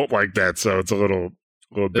isn't built like that, so it's a little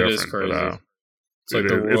different. It is crazy. It's like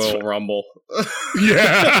the Royal Rumble.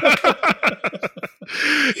 Yeah.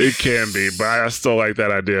 It can be, but I still like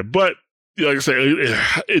that idea. But like I say,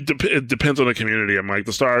 it depends on the community. I'm like,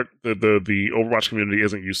 the Overwatch community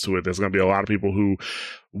isn't used to it. There's going to be a lot of people who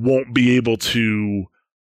won't be able to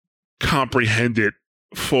comprehend it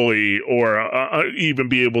fully, or even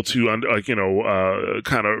be able to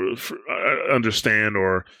kind of understand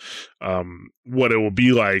or what it will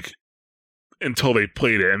be like until they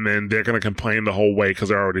played it, and then they're going to complain the whole way because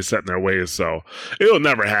they're already set in their ways. So it'll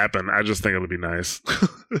never happen. I just think it'll be nice.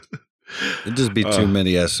 It'd just be too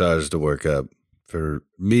many SRs to work up for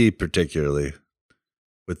me, particularly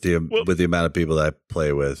with the amount of people that I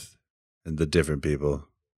play with and the different people.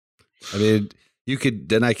 I mean,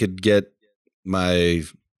 I could get my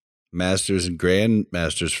masters and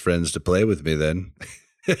grandmasters friends to play with me then,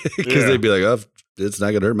 because they'd be like, "Oh, it's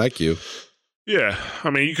not gonna hurt my queue." Yeah, I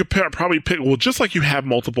mean, you could probably pick. Well, just like you have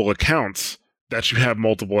multiple accounts that you have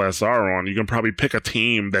multiple SR on, you can probably pick a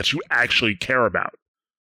team that you actually care about.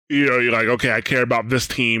 You're like, okay, I care about this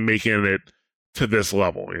team making it to this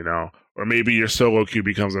level, or maybe your solo queue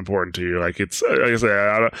becomes important to you. Like, it's like I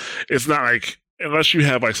said, it's not like, unless you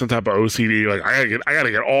have like some type of OCD, like I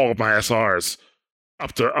gotta get all of my SRs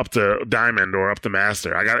up to diamond or up to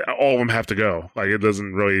master. All of them have to go. Like, it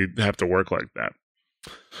doesn't really have to work like that.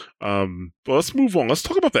 But let's move on. Let's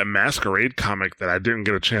talk about that Masquerade comic that I didn't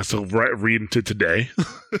get a chance to read into today.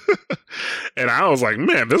 And I was like,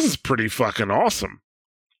 man, this is pretty fucking awesome.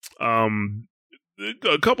 A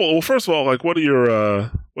couple. Well, first of all, like, what'd you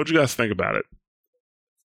guys think about it?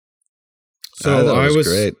 So I was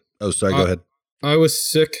great. Oh, sorry. Go ahead. I was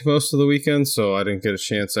sick most of the weekend, so I didn't get a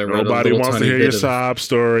chance. Nobody wants to hear your sob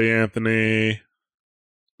story, Anthony.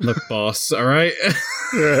 Look, boss. All right.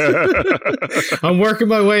 I'm working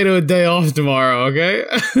my way to a day off tomorrow. Okay.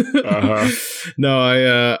 No,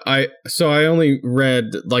 I only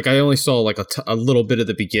read, like, I only saw like a little bit of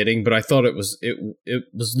the beginning, but I thought it was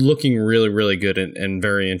looking really, really good and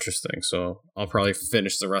very interesting. So I'll probably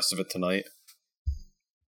finish the rest of it tonight.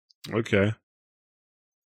 Okay.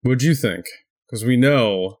 What'd you think? Because we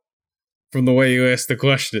know from the way you asked the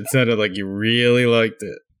question, it sounded like you really liked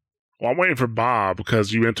it. Well, I'm waiting for Bob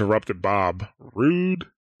because you interrupted Bob. Rude.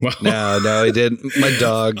 No, he didn't. My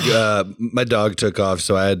dog took off,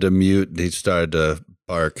 so I had to mute, and he started to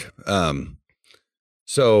bark.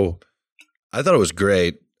 So I thought it was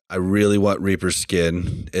great. I really want Reaper's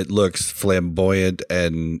skin. It looks flamboyant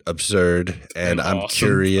and absurd, and I'm awesome.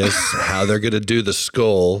 Curious how they're going to do the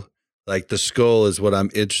skull. Like, the skull is what I'm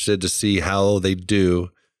interested to see how they do.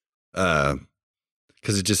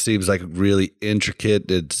 Because it just seems like really intricate.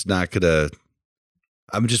 It's not going to...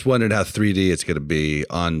 I'm just wondering how 3D it's going to be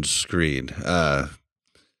on screen.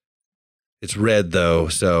 It's red, though,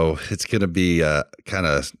 so it's going to be kind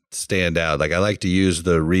of stand out. Like, I like to use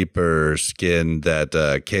the Reaper skin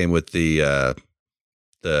that came with the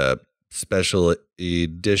special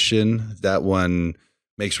edition. That one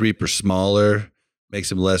makes Reaper smaller,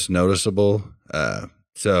 makes him less noticeable.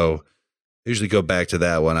 So... usually go back to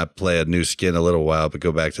that one. I play a new skin a little while, but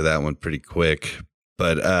go back to that one pretty quick.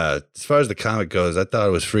 But as far as the comic goes, I thought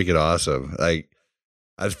it was freaking awesome. Like,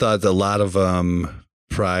 I've thought a lot of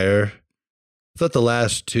prior. I thought the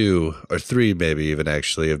last 2 or 3, maybe even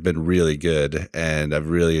actually, have been really good, and I've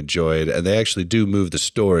really enjoyed. And they actually do move the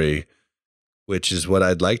story, which is what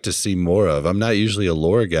I'd like to see more of. I'm not usually a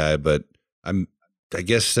lore guy, but I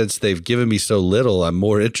guess since they've given me so little, I'm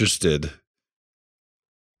more interested.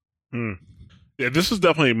 Yeah, this is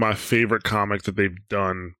definitely my favorite comic that they've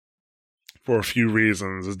done for a few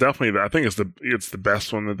reasons. It's definitely, I think it's the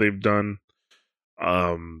best one that they've done.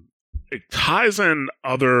 It ties in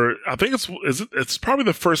other. I think it's probably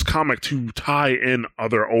the first comic to tie in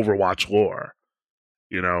other Overwatch lore.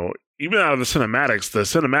 You know, even out of the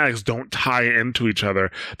cinematics don't tie into each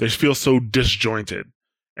other. They feel so disjointed,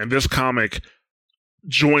 and this comic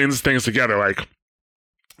joins things together. Like,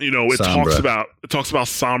 you know, it talks about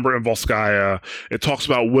Sombra and Volskaya. It talks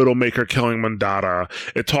about Widowmaker killing Mondada.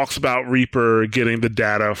 It talks about Reaper getting the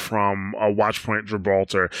data from Watchpoint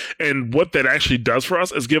Gibraltar. And what that actually does for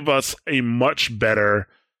us is give us a much better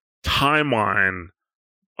timeline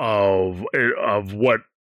of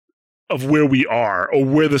where we are, or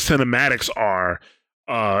where the cinematics are,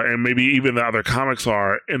 and maybe even the other comics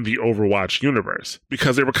are in the Overwatch universe,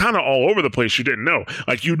 because they were kind of all over the place. You didn't know,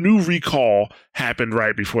 like, you knew Recall happened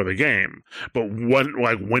right before the game, but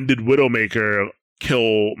when did Widowmaker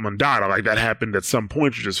kill Mondada? Like, that happened at some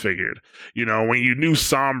point. You just figured, you know, when you knew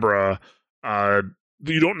Sombra,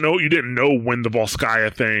 you didn't know when the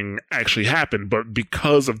Volskaya thing actually happened, but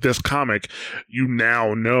because of this comic, you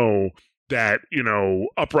now know that, you know,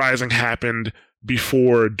 Uprising happened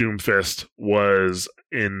before Doomfist was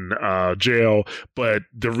in jail, but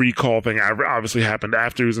the Recall thing obviously happened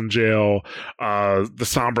after he was in jail. The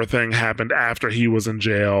Sombra thing happened after he was in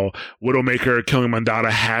jail. Widowmaker killing Mondada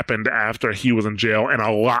happened after he was in jail, and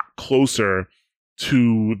a lot closer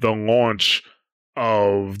to the launch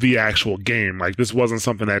of the actual game. Like, this wasn't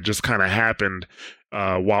something that just kind of happened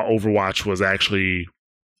while Overwatch was actually,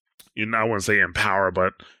 you know, I wouldn't say in power,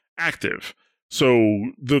 but active. So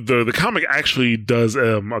the comic actually does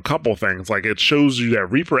a couple things. Like, it shows you that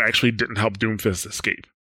Reaper actually didn't help Doomfist escape,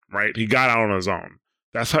 right? He got out on his own.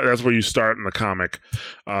 That's where you start in the comic.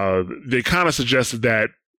 They kind of suggested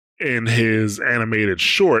that in his animated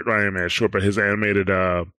short, but his animated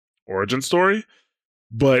origin story.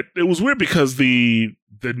 But it was weird because the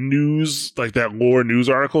news, like that lore news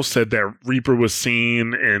article, said that Reaper was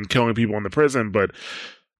seen and killing people in the prison, but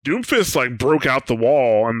Doomfist like broke out the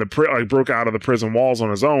wall and broke out of the prison walls on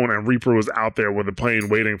his own, and Reaper was out there with a plane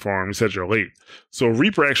waiting for him. He said, "You're late." So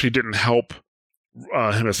Reaper actually didn't help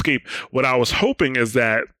him escape. What I was hoping is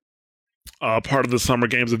that part of the Summer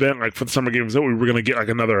Games event, like for the Summer Games event, we were going to get like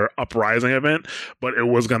another Uprising event, but it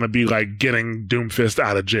was going to be like getting Doomfist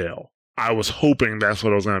out of jail. I was hoping that's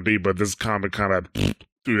what it was going to be, but this comic kind of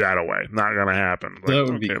threw that away. Not going to happen. Like, that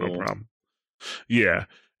would be cool. No problem. Yeah.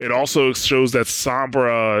 It also shows that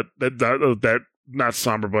Sombra, that not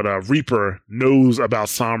Sombra, but Reaper knows about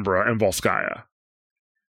Sombra and Volskaya.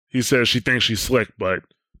 He says she thinks she's slick, but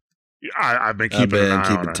I've been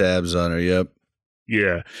keeping tabs on her. Yep.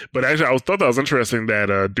 Yeah, but actually, I thought that was interesting that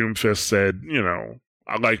Doomfist said, you know,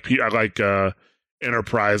 I like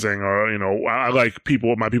enterprising, or, you know, I like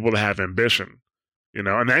my people to have ambition, you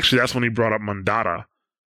know. And actually, that's when he brought up Mondada.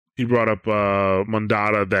 He brought up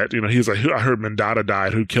Mondada, that, you know, he's like, I heard Mondada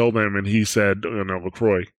died. Who killed him? And he said, you know,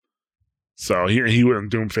 LaCroix. So he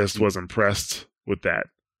and Doomfist was impressed with that.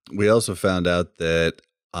 We also found out that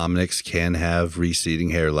Omnics can have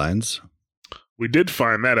receding hairlines. We did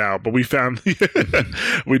find that out, but we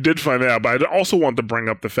did find that out. But I also want to bring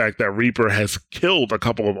up the fact that Reaper has killed a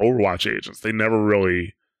couple of Overwatch agents. They never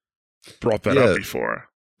really brought that up before.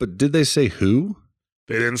 But did they say who?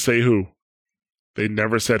 They didn't say who. They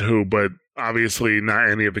never said who, but obviously not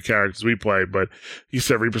any of the characters we play. But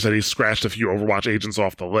Reaper said he scratched a few Overwatch agents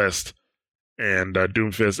off the list. And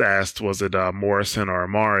Doomfist asked, was it Morrison or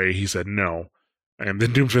Amari? He said no. And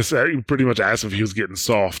then Doomfist pretty much asked if he was getting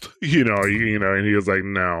soft, you know, and he was like,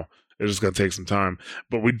 no, it's just going to take some time.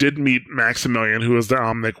 But we did meet Maximilian, who is the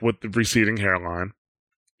Omnic with the receding hairline,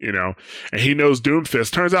 you know, and he knows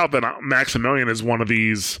Doomfist. Turns out that Maximilian is one of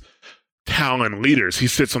these Talon leaders. He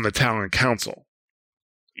sits on the Talon Council.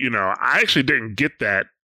 You know, I actually didn't get that.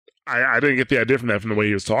 I didn't get the idea from that, from the way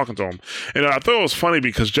he was talking to him. And I thought it was funny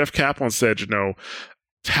because Jeff Kaplan said, you know,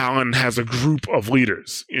 Talon has a group of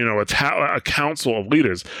leaders, you know, a council of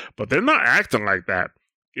leaders, but they're not acting like that.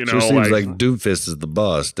 You know, sure seems like Doomfist is the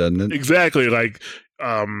boss, doesn't it? Exactly. Like,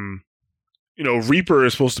 you know, Reaper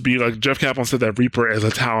is supposed to be, like, Jeff Kaplan said that Reaper is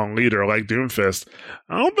a Talon leader like Doomfist.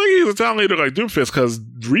 I don't think he's a Talon leader like Doomfist, because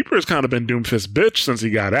Reaper's kind of been Doomfist's bitch since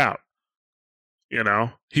he got out. You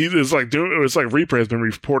know, it's like Reaper has been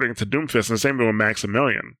reporting to Doomfist, and the same thing with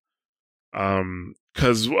Maximilian.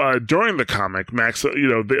 Because during the comic,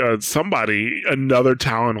 another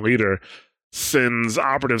Talon leader sends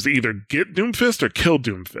operatives to either get Doomfist or kill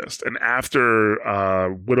Doomfist. And after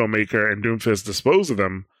Widowmaker and Doomfist dispose of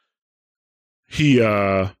them, he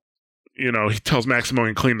tells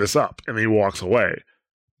Maximilian, clean this up, and he walks away.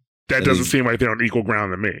 That doesn't seem like they're on equal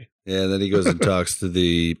ground to me. Yeah, and then he goes and talks to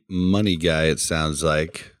the money guy, it sounds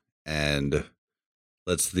like, and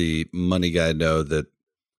lets the money guy know that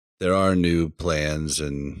there are new plans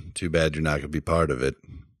and too bad you're not going to be part of it.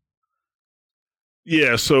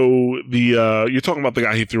 Yeah, so the you're talking about the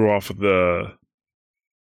guy he threw off of the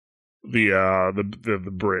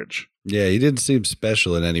bridge. Yeah, he didn't seem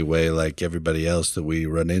special in any way like everybody else that we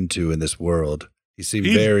run into in this world. He seemed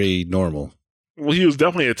very normal. Well, he was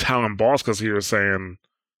definitely a Talon boss because he was saying,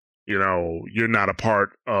 you know, you're not a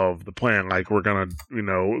part of the plan. Like we're gonna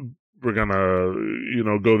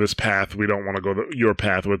go this path. We don't want to go your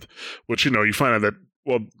path with, which, you know, you find out that,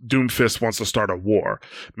 well, Doomfist wants to start a war.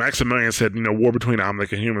 Maximilian said, you know, war between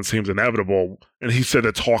Omnic and humans seems inevitable. And he said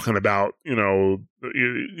it talking about, you know,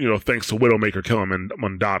 thanks to Widowmaker killing him in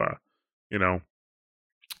Mundata, you know.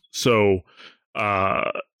 So,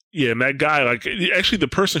 yeah, and that guy, like, actually the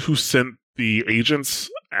person who sent the agents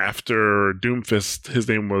after Doomfist, his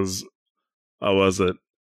name was it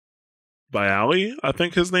Bialy, I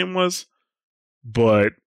think his name was,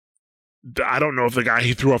 but I don't know if the guy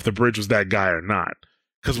he threw off the bridge was that guy or not.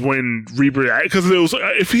 Because when Reaper, because it was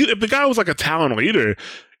if the guy was like a Talon leader,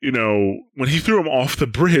 you know, when he threw him off the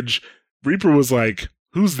bridge, Reaper was like,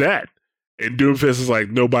 "Who's that?" And Doomfist is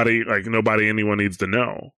like, "Nobody anyone needs to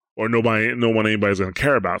know, or no one anybody's gonna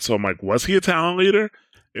care about." So I'm like, was he a Talon leader?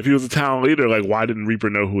 If he was a Talon leader, like, why didn't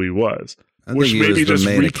Reaper know who he was? I think he was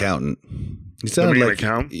the main accountant. He sounded like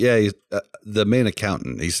accountant? Yeah, the main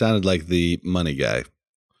accountant. He sounded like the money guy.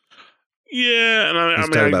 Yeah, and He's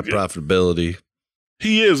talking about profitability.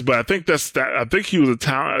 He is, but I think I think he was a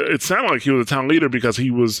town. It sounded like he was a town leader because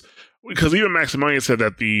even Maximilian said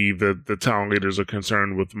that the town leaders are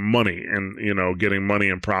concerned with money and, you know, getting money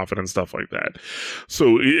and profit and stuff like that.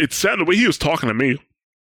 So it sounded, the way he was talking to me,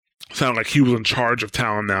 sounded like he was in charge of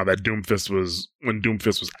Talon now that Doomfist was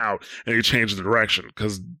out, and he changed the direction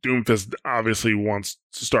because Doomfist obviously wants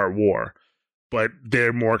to start war, but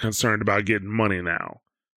they're more concerned about getting money now.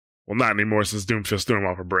 Well, not anymore since Doomfist threw him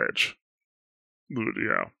off a bridge. You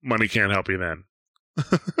know, money can't help you then.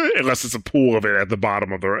 Unless it's a pool of it at the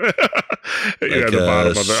bottom of the at the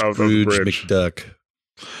bottom of the bridge. McDuck.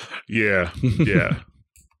 Yeah, yeah.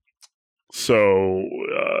 So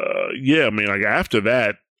yeah, I mean, like after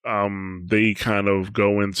that, they kind of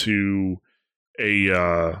go into a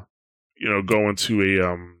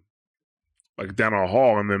like down a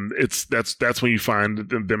hall, and then that's when you find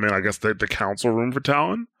them in, I guess, the council room for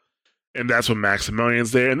Talon. And that's when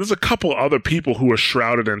Maximilian's there. And there's a couple other people who are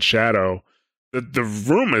shrouded in shadow. The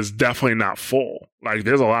room is definitely not full. Like,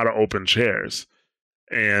 there's a lot of open chairs.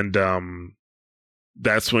 And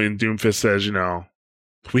that's when Doomfist says, you know,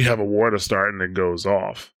 we have a war to start, and it goes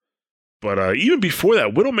off. But even before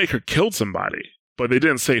that, Widowmaker killed somebody. But they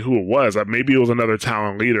didn't say who it was. Maybe it was another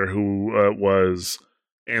Talon leader who was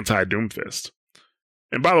anti-Doomfist.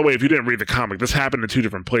 And by the way, if you didn't read the comic, this happened in two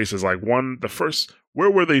different places. Like where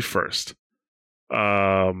were they first?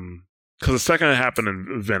 Because the second happened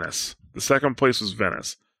in Venice. The second place was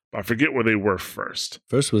Venice. But I forget where they were first.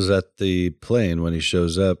 First was at the plane when he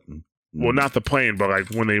shows up. Well, not the plane, but like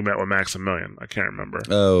when they met with Maximilian. I can't remember.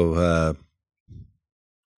 Oh,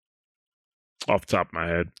 off the top of my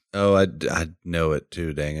head. Oh, I know it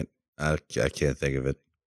too, dang it. I can't think of it.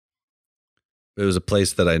 It was a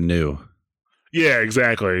place that I knew. Yeah,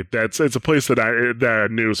 exactly. It's a place that I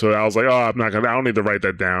knew, so I was like, I don't need to write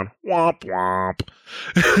that down. Womp womp.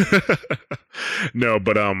 No,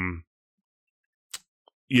 but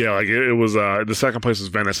yeah, like it was the second place was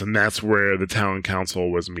Venice, and that's where the town council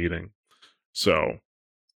was meeting. So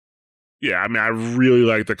yeah, I mean, I really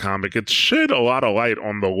like the comic. It shed a lot of light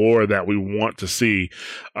on the lore that we want to see.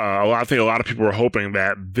 I think a lot of people were hoping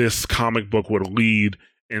that this comic book would lead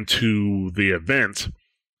into the event,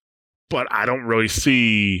 but I don't really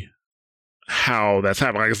see how that's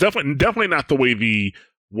happening. Like, it's definitely not the way the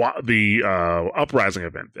Uprising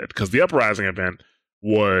event did, because the Uprising event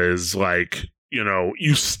was like, you know,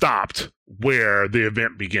 you stopped where the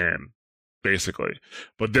event began, basically.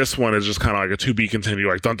 But this one is just kind of like a to be continued,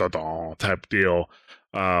 like dun dun dun type deal.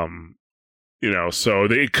 You know, so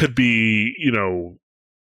it could be, you know,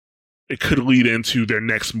 it could lead into their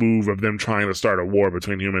next move of them trying to start a war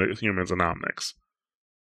between humans and Omnics.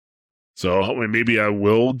 So maybe I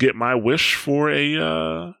will get my wish for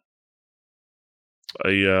a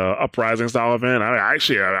Uprising style event. I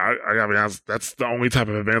mean, that's the only type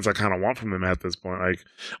of events I kind of want from them at this point. Like,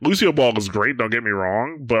 Lucio Ball is great, don't get me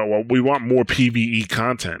wrong, but we want more PvE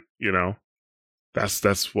content, you know.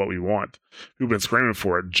 That's what we want. We've been screaming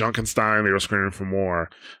for it. Junkenstein, they were screaming for more.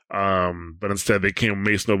 But instead they came with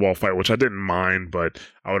Mace Snowball Fight, which I didn't mind, but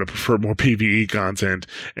I would have preferred more PvE content.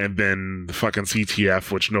 And then the fucking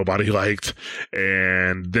CTF, which nobody liked.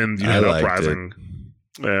 And then you had Uprising.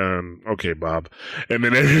 Okay, Bob. And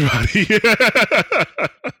then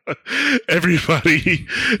everybody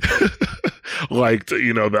liked,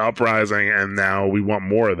 the Uprising, and now we want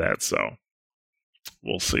more of that, so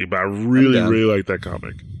we'll see. But I really like that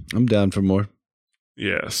comic. I'm down for more.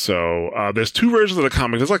 Yeah, so there's two versions of the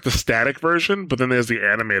comic. There's like the static version, but then there's the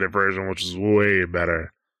animated version, which is way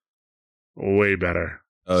better. Way better.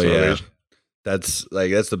 Oh, so yeah. That's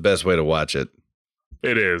the best way to watch it.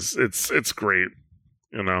 It is. It's great.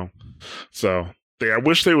 So I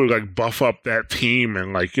wish they would like buff up that team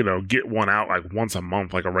and like, get one out like once a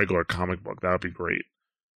month, like a regular comic book. That would be great.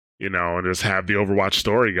 And just have the Overwatch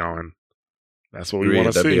story going. That's what we want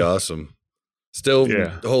to see. That'd be awesome. Still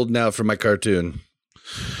holding out for my cartoon.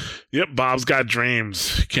 Yep, Bob's got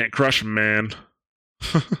dreams. Can't crush him, man.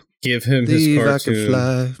 Give him his cartoon. I can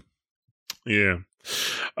fly. Yeah.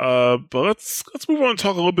 But let's move on and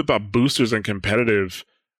talk a little bit about boosters and competitive,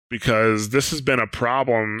 because this has been a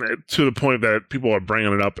problem to the point that people are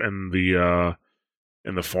bringing it up in the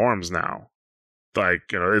forums now. Like,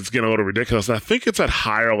 it's getting a little ridiculous. And I think it's at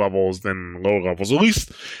higher levels than lower levels, at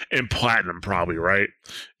least in Platinum, probably, right?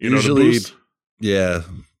 Usually, yeah.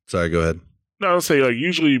 Sorry, go ahead. No, I'll say, like,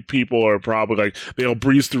 usually people are probably, like, they'll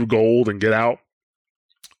breeze through Gold and get out.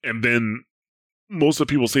 And then most of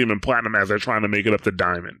the people see them in Platinum as they're trying to make it up to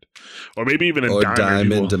Diamond. Or maybe even in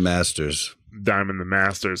Diamond to Masters. Diamond to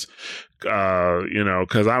Masters.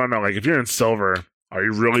 Because I don't know, like, if you're in Silver, are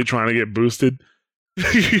you really trying to get boosted?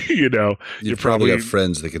 You've probably got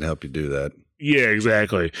friends that can help you do that. Yeah,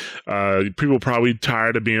 exactly. People probably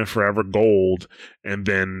tired of being forever gold and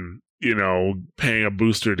then, paying a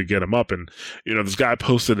booster to get them up. And, this guy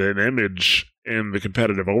posted an image in the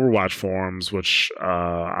competitive Overwatch forums, which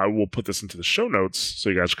I will put this into the show notes so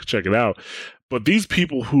you guys can check it out. But these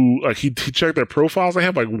people who, like, he checked their profiles, they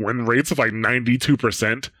have, like, win rates of, like,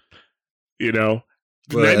 92%,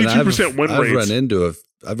 92% win rates.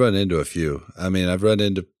 I've run into a few. I mean, I've run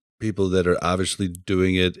into people that are obviously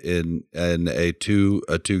doing it in a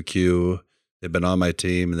 2Q. They've been on my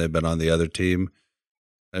team and they've been on the other team.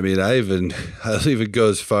 I mean, I'll even go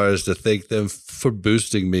as far as to thank them for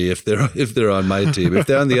boosting me if they're on my team. If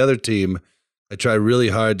they're on the other team, I try really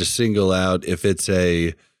hard to single out if it's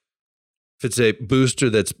a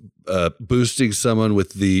booster that's boosting someone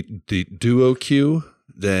with the duo Q.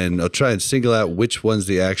 Then I'll try and single out which one's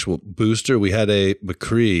the actual booster. We had a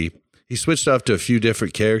McCree. He switched off to a few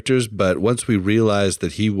different characters, but once we realized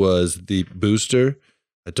that he was the booster,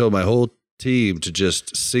 I told my whole team to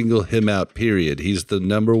just single him out, period. He's the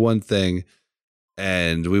number one thing.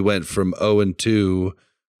 And we went from 0-2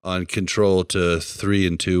 on Control to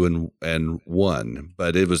 3-2 and 1.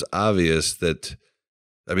 But it was obvious that,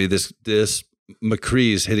 I mean, this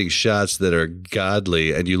McCree's hitting shots that are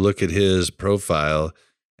godly, and you look at his profile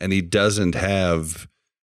and he doesn't have,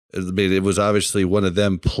 I mean, it was obviously one of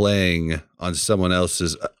them playing on someone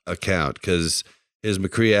else's account, because his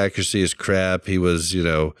McCree accuracy is crap. He was,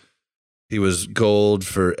 he was gold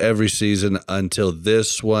for every season until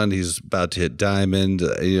this one. He's about to hit diamond.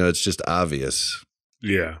 It's just obvious.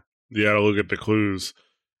 Yeah. You got to look at the clues.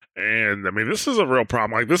 And I mean, this is a real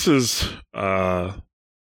problem. Like, this is,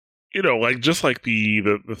 like just like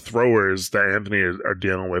the throwers that Anthony are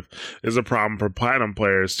dealing with is a problem for platinum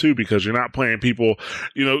players too, because you're not playing people,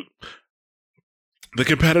 the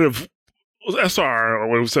competitive SR,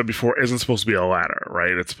 what we said before, isn't supposed to be a ladder,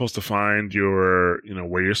 right? It's supposed to find your,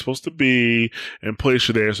 where you're supposed to be and place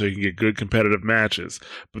you there so you can get good competitive matches.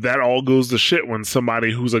 But that all goes to shit when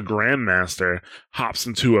somebody who's a grandmaster hops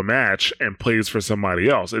into a match and plays for somebody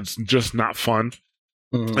else. It's just not fun.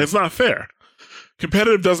 Mm-hmm. It's not fair.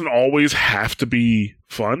 Competitive doesn't always have to be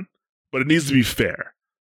fun, but it needs to be fair.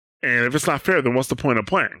 And if it's not fair, then what's the point of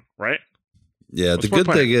playing, right? Yeah, the good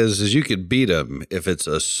thing is you can beat them if it's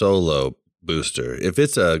a solo booster. If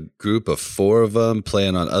it's a group of 4 of them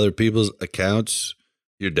playing on other people's accounts,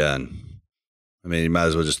 you're done. I mean, you might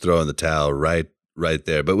as well just throw in the towel right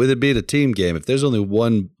there. But with it being a team game, if there's only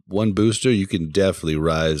one booster, you can definitely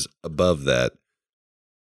rise above that.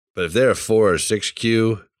 But if they're a 4 or 6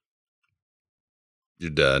 Q, you're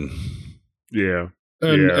done. Yeah.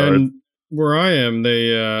 And where I am,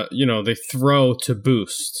 they throw to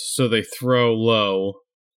boost. So they throw low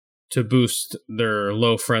to boost their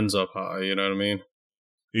low friends up high. You know what I mean?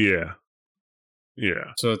 Yeah.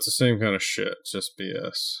 Yeah. So it's the same kind of shit. It's just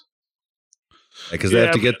BS. Because they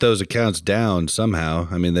have to get those accounts down somehow.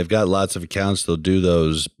 I mean, they've got lots of accounts. They'll do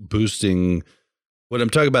those boosting. What I'm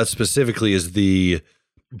talking about specifically is the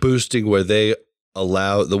boosting where they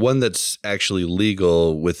allow the one that's actually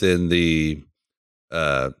legal within the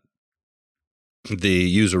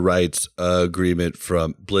user rights agreement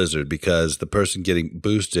from Blizzard, because the person getting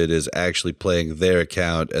boosted is actually playing their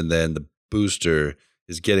account, and then the booster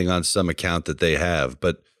is getting on some account that they have.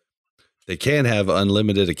 But they can't have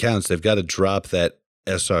unlimited accounts. They've got to drop that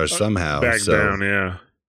SR somehow. Back down, yeah.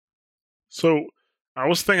 So I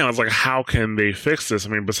was thinking, I was like, how can they fix this? I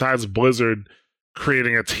mean, besides Blizzard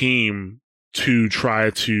creating a team to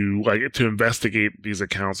try to investigate these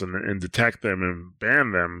accounts and detect them and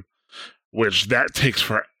ban them, which that takes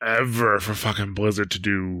forever for fucking Blizzard to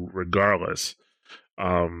do regardless.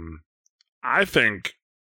 I think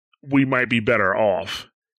we might be better off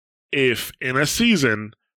if in a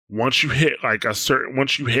season, once you hit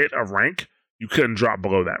a rank, you couldn't drop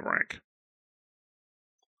below that rank.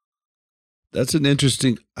 That's an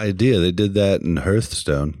interesting idea. They did that in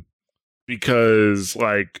Hearthstone. Because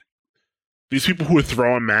these people who are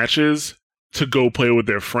throwing matches to go play with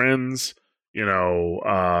their friends,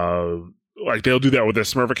 they'll do that with their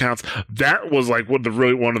Smurf accounts. That was one of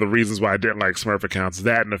the reasons why I didn't like Smurf accounts.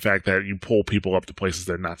 That and the fact that you pull people up to places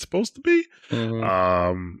they're not supposed to be.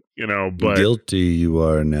 Mm-hmm. But guilty you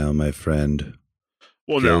are now, my friend.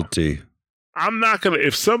 Well, guilty. No, I'm not gonna.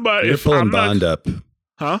 If somebody, you're pulling Bond up,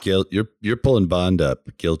 huh? You're pulling Bond up.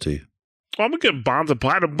 Guilty. Well, I'm gonna get Bond's a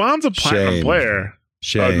platinum. Bond's a platinum player.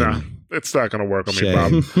 Shame. No. It's not going to work on me,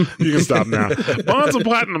 Bob. You can stop now. Bond's a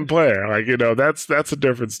platinum player. That's a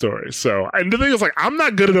different story. So, and the thing is, I'm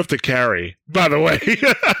not good enough to carry, by the way.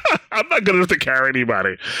 I'm not good enough to carry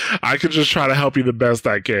anybody. I can just try to help you the best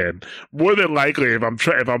I can. More than likely, if I'm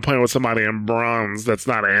playing with somebody in bronze that's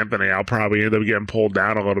not Anthony, I'll probably end up getting pulled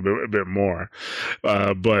down a bit more.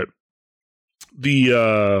 But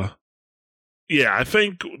I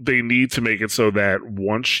think they need to make it so that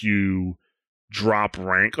once you drop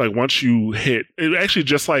rank, once you hit it, actually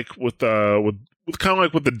just with kind of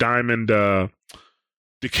like with the diamond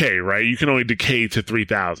decay, right? You can only decay to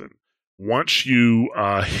 3,000. Once you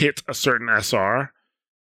hit a certain SR,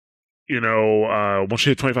 once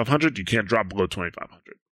you hit 2,500, you can't drop below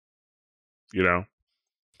 2,500.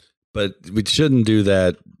 But we shouldn't do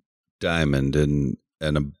that diamond and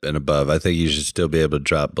above. I think you should still be able to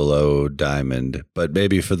drop below diamond, but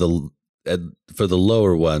maybe for the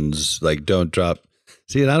lower ones, don't drop.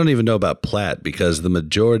 See, and I don't even know about plat, because the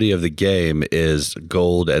majority of the game is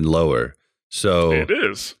gold and lower. So it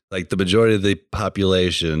is the majority of the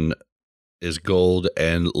population is gold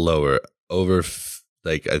and lower, over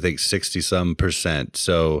I think 60%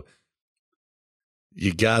 So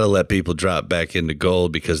you got to let people drop back into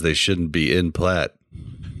gold, because they shouldn't be in plat.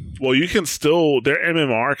 Well, you can still, their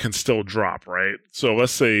MMR can still drop, right? So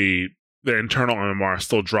let's say their internal MMR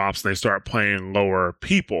still drops and they start playing lower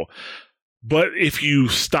people. But if you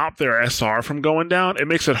stop their SR from going down, it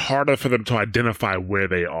makes it harder for them to identify where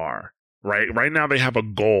they are, right? Right now they have a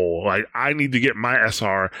goal. I need to get my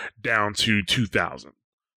SR down to 2,000,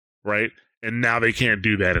 right? And now they can't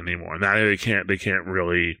do that anymore. Now they can't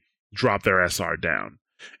really drop their SR down.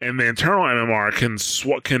 And the internal MMR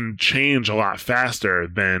can change a lot faster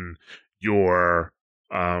than your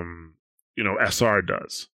SR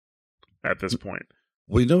does at this point.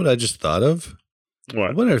 Well, you know what I just thought of?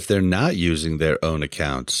 What? I wonder if they're not using their own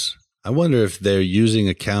accounts. I wonder if they're using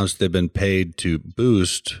accounts they've been paid to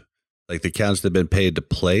boost, like the accounts they've been paid to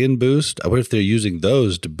play and boost. I wonder if they're using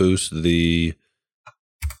those to boost the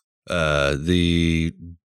duo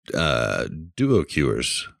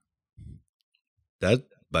queuers. That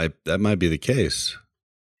might be the case.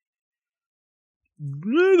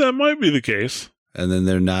 That might be the case. And then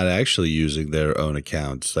they're not actually using their own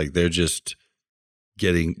accounts. They're just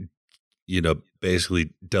getting,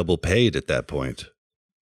 basically double paid at that point.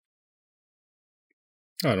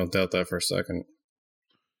 I don't doubt that for a second.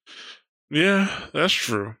 Yeah, that's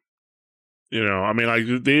true. I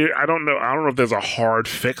don't know if there's a hard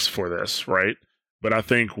fix for this, right? But I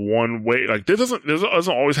think one way, there doesn't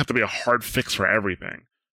always have to be a hard fix for everything,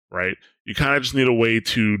 right? You kind of just need a way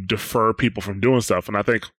to defer people from doing stuff. And I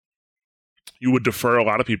think you would defer a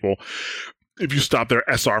lot of people if you stop their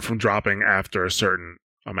SR from dropping after a certain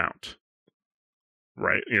amount,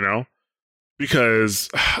 right? Because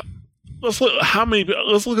let's look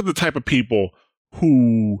at the type of people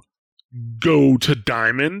who go to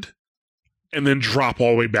diamond and then drop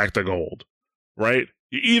all the way back to gold, right?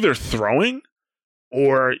 You're either throwing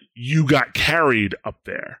or you got carried up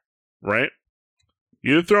there, right?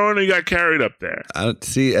 You're throwing or you got carried up there. I don't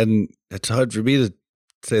see, and it's hard for me to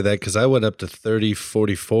say that because I went up to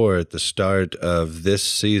 30-44 at the start of this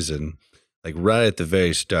season, like right at the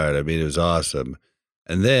very start. I mean, it was awesome.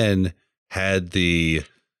 And then had the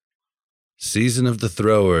season of the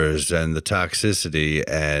throwers and the toxicity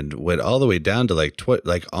and went all the way down to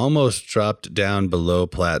like almost dropped down below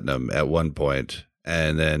platinum at one point.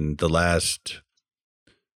 And then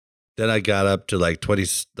then I got up to like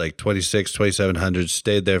 2,700,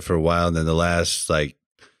 stayed there for a while. And then the last like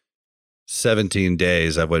 17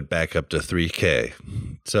 days, I went back up to 3K.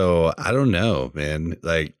 So I don't know, man.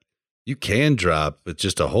 Like you can drop with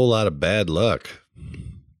just a whole lot of bad luck.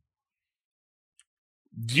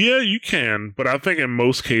 Yeah, you can, but I think in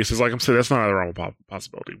most cases, like I'm saying, that's not a realm of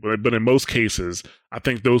possibility. But in most cases, I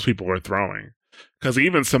think those people are throwing, because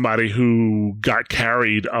even somebody who got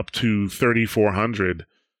carried up to 3,400,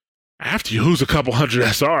 after you lose a couple hundred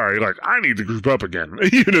SR, you're like, I need to group up again.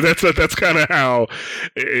 That's kind of how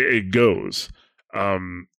it goes.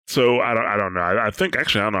 So I don't know. I think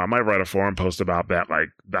actually I don't know. I might write a forum post about that. Like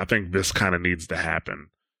I think this kind of needs to happen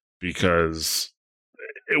because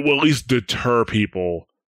it will at least deter people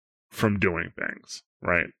from doing things,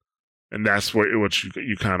 right? And that's what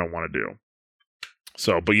you kind of want to do.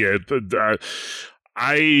 So, but yeah,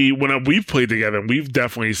 when we've played together, we've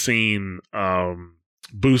definitely seen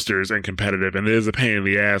boosters and competitive, and it is a pain in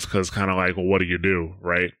the ass because kind of like, well, what do you do,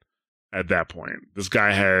 right? At that point, this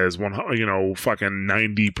guy has fucking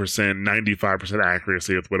 90%, 95%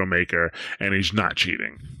 accuracy with Widowmaker, and he's not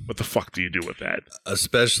cheating. What the fuck do you do with that?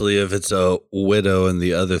 Especially if it's a Widow and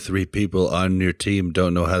the other three people on your team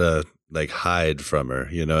don't know how to like hide from her.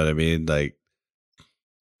 You know what I mean? Like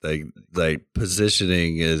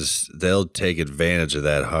positioning they'll take advantage of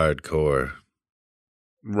that hardcore.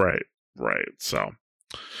 Right. So.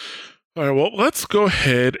 All right, well, let's go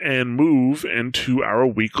ahead and move into our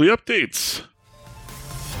weekly updates.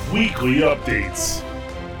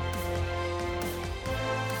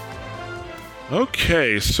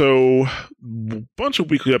 Okay, so a bunch of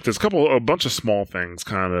weekly updates, a bunch of small things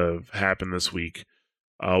kind of happened this week.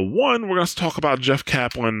 One, we're going to talk about Jeff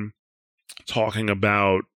Kaplan talking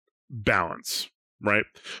about balance. Right?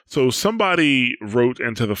 So somebody wrote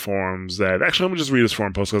into the forums that, actually, let me just read this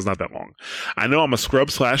forum post because it's not that long. I know I'm a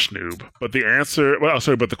scrub/noob, but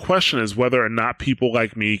the question is whether or not people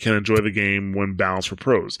like me can enjoy the game when balanced for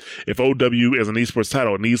pros. If OW is an esports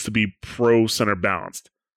title, it needs to be pro center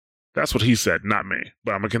balanced. That's what he said, not me.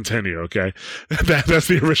 But I'm going to continue, okay? That's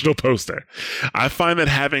the original poster. I find that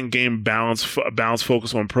having game balance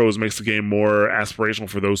focus on pros makes the game more aspirational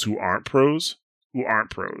for those who aren't pros.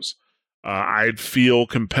 I'd feel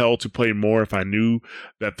compelled to play more if I knew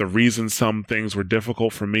that the reason some things were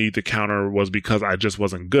difficult for me to counter was because I just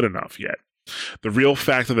wasn't good enough yet. The real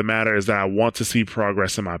fact of the matter is that I want to see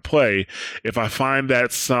progress in my play. If I find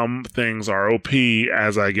that some things are OP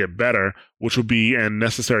as I get better, which would be a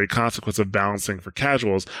necessary consequence of balancing for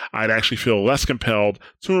casuals, I'd actually feel less compelled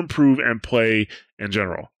to improve and play in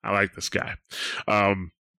general. I like this guy.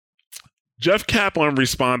 Jeff Kaplan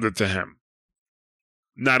responded to him.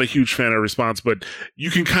 Not a huge fan of the response, but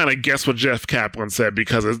you can kind of guess what Jeff Kaplan said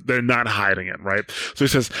because they're not hiding it, right? So he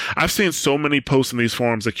says, I've seen so many posts in these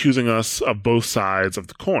forums accusing us of both sides of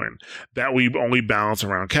the coin, that we only balance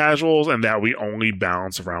around casuals and that we only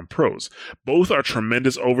balance around pros. Both are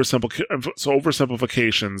tremendous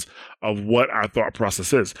oversimplifications of what our thought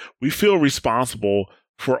process is. We feel responsible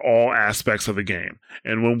for all aspects of the game.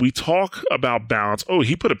 And when we talk about balance,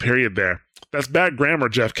 he put a period there. That's bad grammar,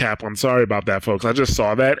 Jeff Kaplan. Sorry about that, folks. I just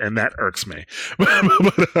saw that, and that irks me. But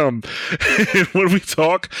when we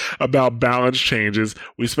talk about balance changes,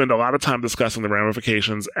 we spend a lot of time discussing the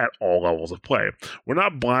ramifications at all levels of play. We're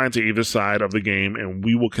not blind to either side of the game, and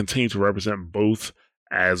we will continue to represent both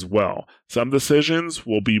as well. Some decisions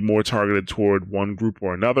will be more targeted toward one group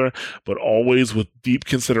or another, but always with deep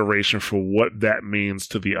consideration for what that means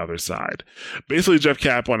to the other side. Basically, Jeff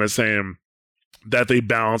Kaplan is saying that they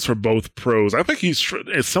balance for both pros. I think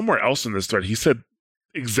it's somewhere else in this thread. He said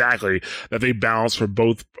exactly that they balance for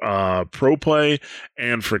both pro play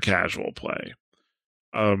and for casual play.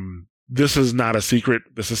 This is not a secret.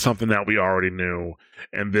 This is something that we already knew,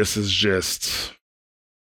 and this is just.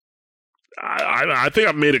 I think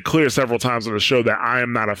I've made it clear several times on the show that I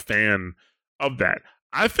am not a fan of that.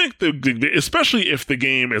 I think especially if the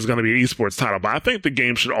game is going to be an esports title, but I think the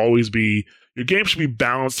game should always be. Your game should be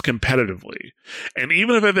balanced competitively. And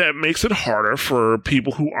even if that makes it harder for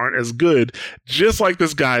people who aren't as good, just like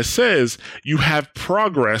this guy says, you have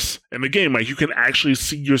progress in the game. Like you can actually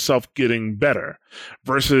see yourself getting better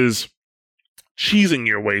versus cheesing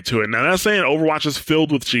your way to it. Now, I'm not saying Overwatch is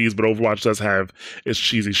filled with cheese, but Overwatch does have its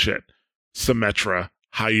cheesy shit. Symmetra,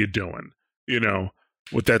 how you doing?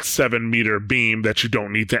 with that 7-meter beam that you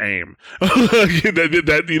don't need to aim.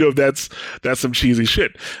 That's some cheesy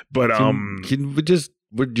shit. But can we just?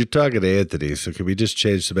 You're talking to Anthony, so can we just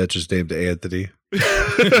change Symmetra's name to Anthony?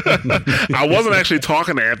 I wasn't actually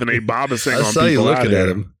talking to Anthony. Bob is saying I saw you looking at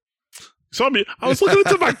him. So I was looking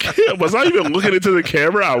into my camera. Was I even looking into the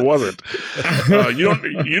camera? I wasn't.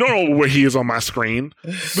 You don't know where he is on my screen.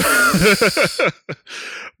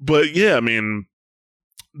 But yeah, I mean,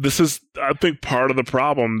 this is, I think, part of the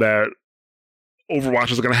problem that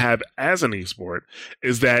Overwatch is going to have as an esport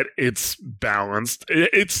is that it's balanced.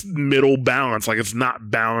 It's middle balance. Like, it's not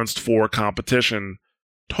balanced for competition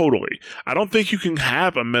totally. I don't think you can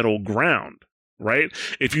have a middle ground, right?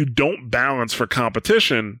 If you don't balance for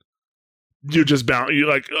competition, you're just you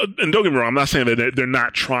like, and don't get me wrong, I'm not saying that they're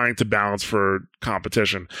not trying to balance for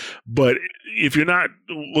competition, but if you're not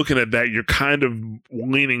looking at that, you're kind of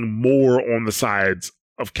leaning more on the sides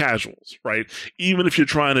of casuals, right? Even if you're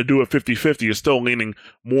trying to do a 50-50, you're still leaning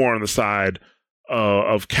more on the side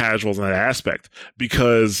of casuals in that aspect.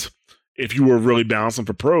 Because if you were really balancing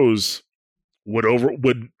for pros, would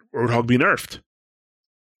Roadhog be nerfed?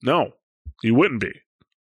 No, he wouldn't be.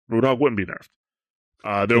 Roadhog wouldn't be nerfed.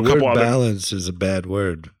 There were a couple other. Balance is a bad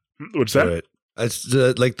word. What's that? It. It's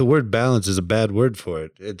like the word balance is a bad word for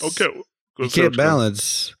it. It's okay. You can't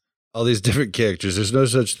balance all these different characters. There's no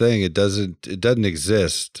such thing. It doesn't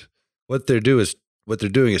exist. What they're doing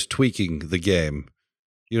is tweaking the game.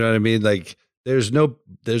 You know what I mean? Like there's no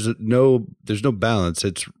balance.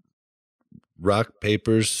 It's rock,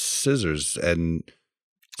 paper, scissors, and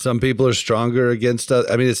some people are stronger against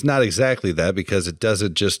I mean, it's not exactly that because it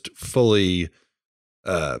doesn't just fully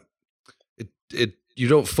you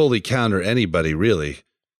don't fully counter anybody really.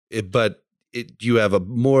 You have a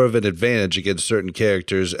more of an advantage against certain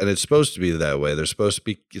characters, and it's supposed to be that way. It's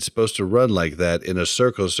supposed to run like that in a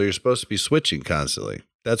circle, so you're supposed to be switching constantly.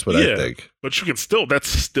 That's what I think. But that's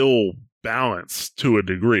still balance to a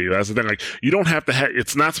degree. That's the thing. Like, you don't have to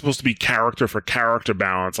it's not supposed to be character for character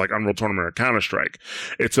balance like Unreal Tournament or Counter-Strike.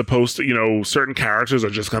 It's supposed to, certain characters are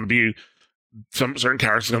just going to be certain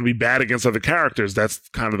characters are going to be bad against other characters. That's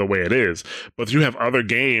kind of the way it is. But you have other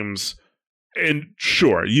games. And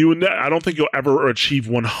sure, I don't think you'll ever achieve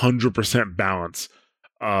 100% balance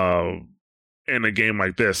in a game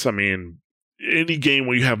like this. I mean, any game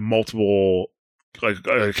where you have multiple, like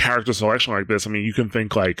a character selection like this, I mean, you can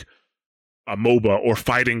think like a MOBA or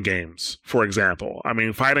fighting games, for example. I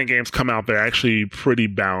mean, fighting games come out, they're actually pretty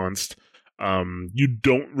balanced. You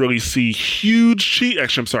don't really see huge cheese.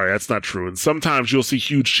 Actually, I'm sorry, that's not true. And sometimes you'll see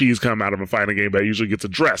huge cheese come out of a fighting game, but it usually gets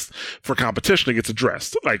addressed. For competition, it gets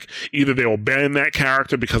addressed. Like, either they will ban that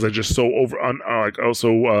character because they're just so out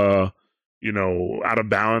of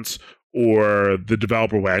balance, or the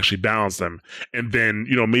developer will actually balance them. And then,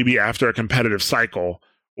 maybe after a competitive cycle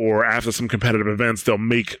or after some competitive events, they'll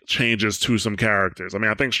make changes to some characters. I mean,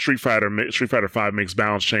 I think Street Fighter V makes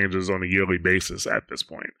balance changes on a yearly basis at this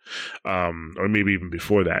point, or maybe even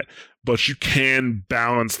before that. But you can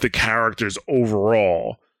balance the characters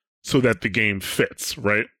overall so that the game fits,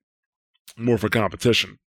 right? More for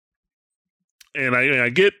competition. And I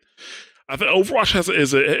think Overwatch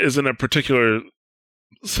is in a particular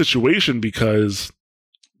situation because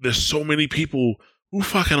there's so many people who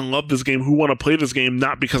fucking love this game, who want to play this game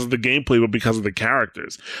not because of the gameplay, but because of the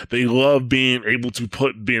characters. They love being able to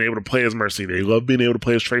play as Mercy. They love being able to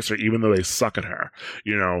play as Tracer, even though they suck at her,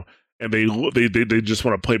 and they just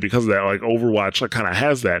want to play because of that. Like, Overwatch kind of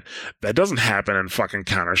has that. That doesn't happen in fucking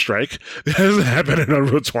Counter-Strike. That doesn't happen in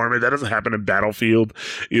Unreal Tournament. That doesn't happen in Battlefield,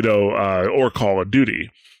 or Call of Duty,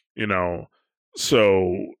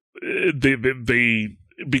 So they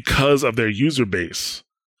because of their user base,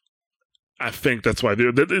 I think that's why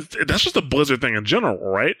that's just a Blizzard thing in general,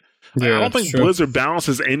 right? Yeah, I don't think true. Blizzard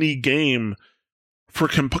balances any game for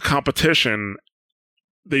competition.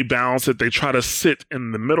 They balance it. They try to sit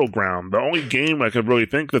in the middle ground. The only game I could really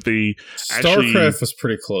think that they StarCraft was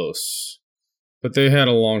pretty close, but they had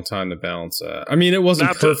a long time to balance that. I mean, it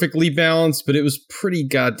wasn't perfectly balanced, but it was pretty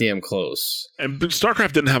goddamn close. And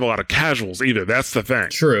StarCraft didn't have a lot of casuals either. That's the thing.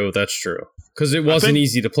 True, that's true. Because it wasn't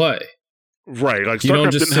easy to play. Right, like, you StarCraft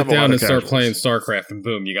don't just didn't sit have a lot down of and start casuals. playing StarCraft and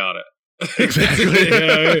boom, you got it. Exactly.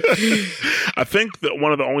 I think that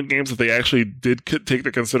one of the only games that they actually did take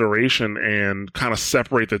the consideration and kind of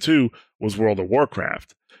separate the two was World of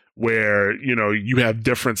Warcraft, where you have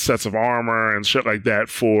different sets of armor and shit like that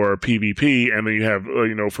for PvP, and then you have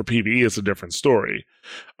for PvE it's a different story.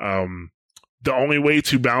 The only way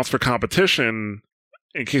to balance for competition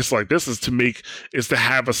in cases like this is to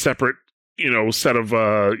have a separate set of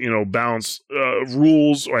balance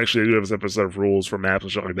rules. Or actually, they do have a separate set of rules for maps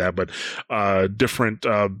and shit like that, but different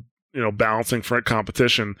balancing for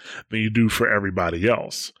competition than you do for everybody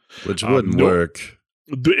else, which wouldn't work.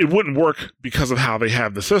 It wouldn't work because of how they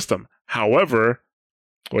have the system. However,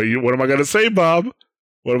 what am I going to say, Bob?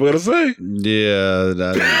 What am I going to say? Yeah,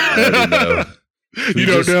 I already know. You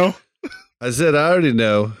don't know? I said I already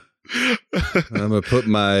know. I'm gonna put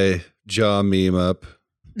my jaw meme up.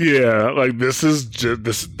 Yeah, like this is just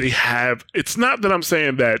this. They have. It's not that I'm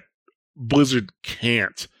saying that Blizzard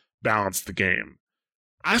can't balance the game.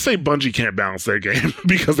 I say Bungie can't balance their game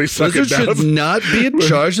because they suck Blizzard at balance. should not be in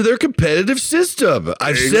charge of their competitive system.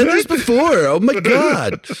 I've said this before. Oh my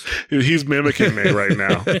god, he's mimicking me right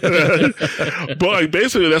now. But like,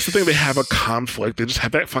 basically, that's the thing. They have a conflict. They just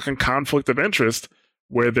have that fucking conflict of interest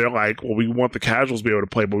where they're like, well, we want the casuals to be able to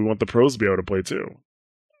play, but we want the pros to be able to play too.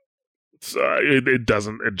 So it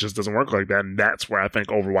just doesn't work like that, and that's where I think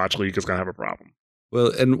Overwatch League is gonna have a problem. Well,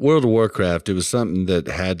 in World of Warcraft, it was something that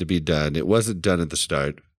had to be done. It wasn't done at the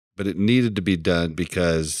start, but it needed to be done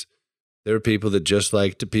because there are people that just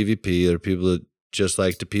like to PvP, there are people that just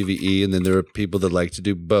like to PvE, and then there are people that like to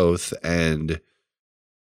do both. And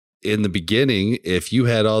in the beginning, if you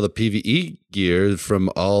had all the PvE gear from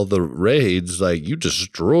all the raids, like you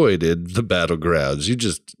destroyed the battlegrounds. You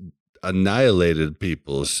just annihilated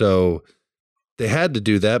people. So they had to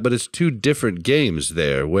do that, but it's two different games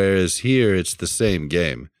there. Whereas here, it's the same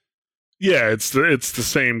game. Yeah, it's the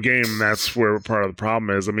same game. And that's where part of the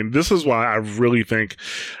problem is. I mean, this is why I really think,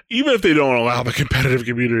 even if they don't allow the competitive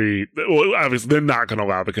community, well, obviously they're not going to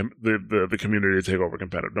allow the community to take over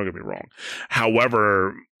competitive. Don't get me wrong.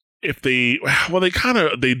 However, if they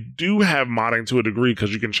do have modding to a degree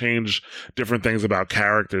because you can change different things about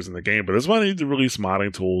characters in the game. But this is why they need to release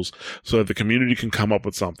modding tools so that the community can come up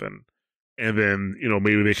with something. And then,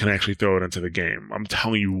 maybe they can actually throw it into the game. I'm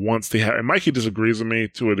telling you, once they have, and Mikey disagrees with me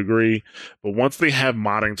to a degree, but once they have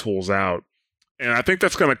modding tools out, and I think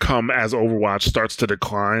that's going to come as Overwatch starts to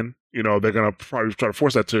decline, they're going to probably try to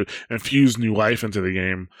force that to infuse new life into the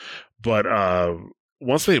game. But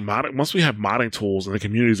once we have modding tools and the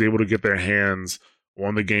community is able to get their hands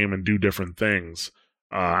on the game and do different things,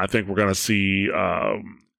 I think we're going to see,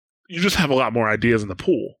 you just have a lot more ideas in the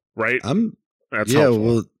pool, right? That's helpful.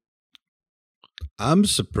 Well, I'm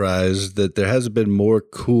surprised that there hasn't been more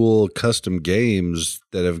cool custom games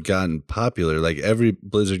that have gotten popular. Like every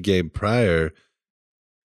Blizzard game prior,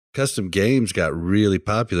 custom games got really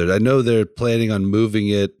popular. I know they're planning on moving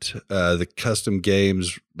it, the custom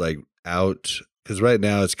games, like out, because right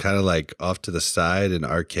now it's kind of like off to the side in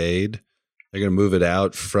arcade. They're going to move it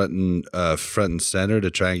out front and center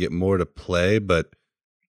to try and get more to play. But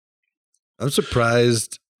I'm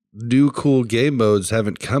surprised new cool game modes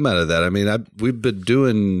haven't come out of that. I mean, we've been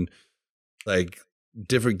doing like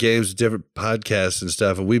different games, different podcasts and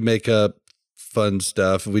stuff, and we make up fun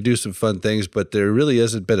stuff and we do some fun things, but there really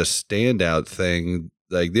hasn't been a standout thing.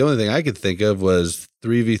 Like the only thing I could think of was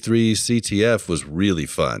 3v3 CTF was really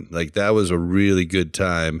fun. Like that was a really good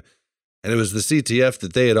time. And it was the CTF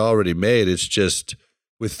that they had already made. It's just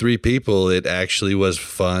with 3 people, it actually was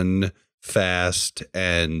fun, fast,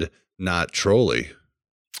 and not trolly.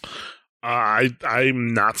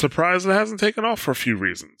 I'm not surprised it hasn't taken off for a few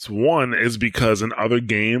reasons. One is because in other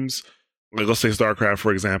games, like let's say StarCraft,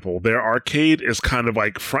 for example, their arcade is kind of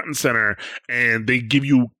like front and center, and they give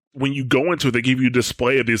you, when you go into it, they give you a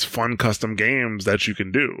display of these fun custom games that you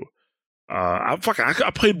can do. I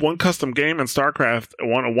played one custom game in StarCraft,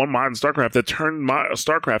 one mod in StarCraft that turned my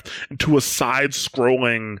StarCraft into a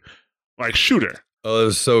side-scrolling like shooter. Oh, it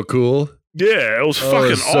was so cool. Yeah, it was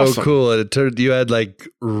fucking awesome. So cool. And it turned, you had like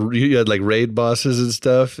raid bosses and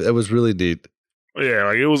stuff. It was really neat. Yeah,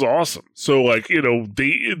 like it was awesome. So like,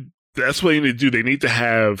 that's what they need to do. They need to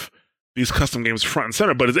have these custom games front and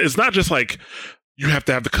center, but it's not just like you have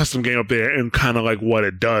to have the custom game up there and kind of like what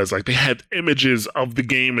it does. Like they had images of the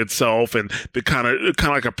game itself and the kind of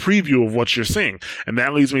like a preview of what you're seeing. And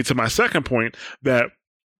that leads me to my second point, that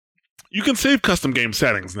you can save custom game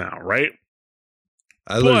settings now, right?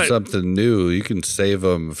 I learned something new. You can save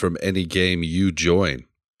them from any game you join.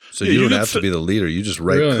 So you don't have to be the leader. You just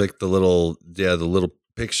right-click the little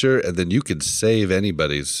picture, and then you can save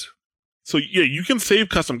anybody's. So yeah, you can save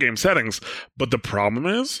custom game settings, but the problem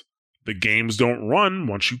is the games don't run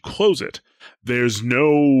once you close it. There's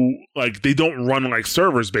no, like, they don't run like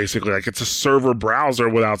servers, basically. Like, it's a server browser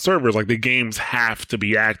without servers. Like, the games have to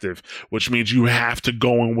be active, which means you have to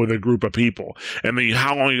go in with a group of people. And then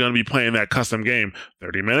how long are you going to be playing that custom game?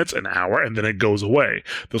 30 minutes, an hour, and then it goes away.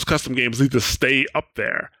 Those custom games need to stay up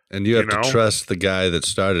there. And you have to trust the guy that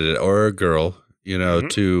started it, or a girl,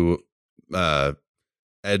 to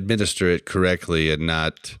administer it correctly and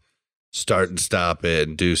not start and stop it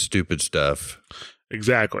and do stupid stuff.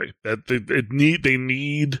 Exactly. That they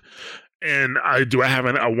need. And do I have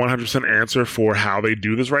a 100% answer for how they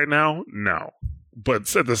do this right now? No.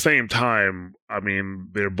 But at the same time, I mean,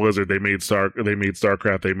 they're Blizzard. They made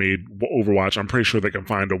StarCraft. They made Overwatch. I'm pretty sure they can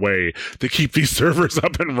find a way to keep these servers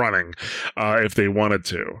up and running if they wanted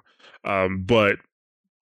to. But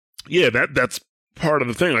yeah, that's part of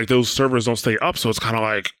the thing. Like, those servers don't stay up, so it's kind of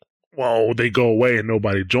like, well, they go away and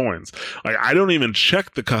nobody joins. Like, I don't even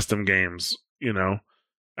check the custom games,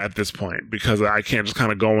 at this point, because I can't just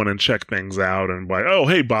kind of go in and check things out and be like, oh,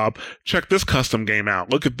 hey, Bob, check this custom game out.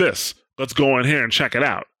 Look at this. Let's go in here and check it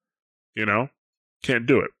out. Can't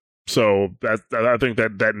do it. So I think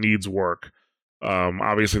that needs work.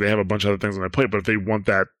 Obviously, they have a bunch of other things on their plate, but if they want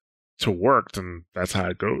that to work, then that's how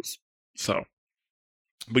it goes. So,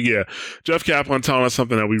 but yeah, Jeff Kaplan telling us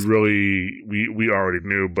something that we already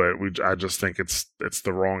knew, but I just think it's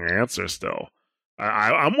the wrong answer still.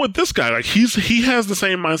 I'm with this guy. Like, he has the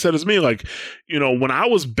same mindset as me. Like, when I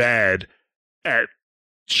was bad at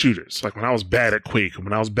shooters, like when I was bad at Quake,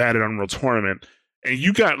 when I was bad at Unreal Tournament, and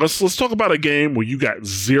you got let's talk about a game where you got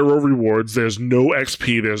 0 rewards. There's no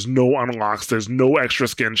XP. There's no unlocks. There's no extra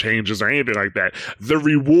skin changes or anything like that. The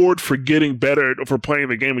reward for getting better, for playing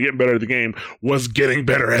the game and getting better at the game, was getting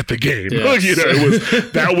better at the game. Yes.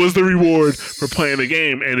 That was the reward for playing the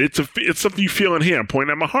game, and it's something you feel in here. I'm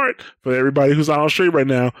pointing at my heart for everybody who's on stream right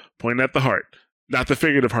now. Pointing at the heart, not the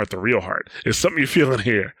figurative heart, the real heart. It's something you feel in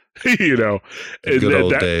here. Good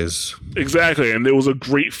old days. Exactly, and there was a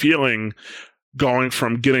great feeling going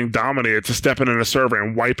from getting dominated to stepping in a server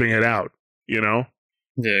and wiping it out, Yeah,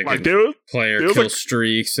 like player kill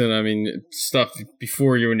streaks, and I mean stuff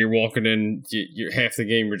before you when you're walking in, you're half the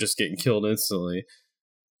game you're just getting killed instantly,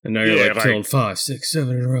 and now you're killing 5, 6,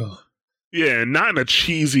 7 in a row. Yeah, and not in a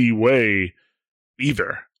cheesy way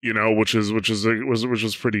either, which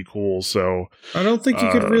was pretty cool. So I don't think you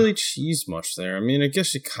could really cheese much there. I mean, I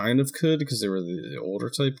guess you kind of could because they were the older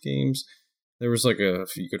type games. There was like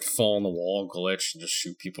you could fall on the wall, glitch, and just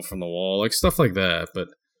shoot people from the wall, like stuff like that. But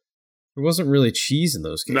there wasn't really cheese in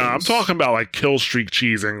those games. No, I'm talking about like kill streak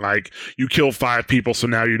cheesing. Like, you kill 5 people, so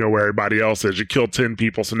now you know where everybody else is. You kill 10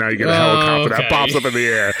 people, so now you get a helicopter that pops up in the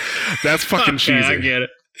air. That's fucking cheesy. I get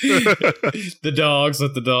it. The dogs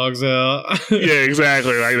let the dogs out. Yeah,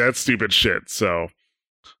 exactly. Like, that's stupid shit. So,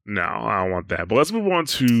 no, I don't want that. But let's move on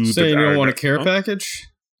to. Saying you don't want a care package?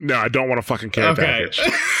 No, I don't want a fucking care package.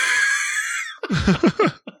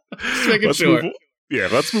 Just making sure.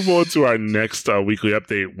 Let's move on to our next weekly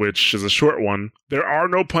update, which is a short one. There are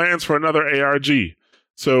no plans for another ARG.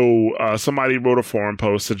 So somebody wrote a forum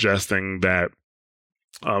post suggesting that,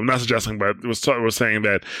 not suggesting, but it was saying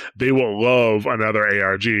that they will love another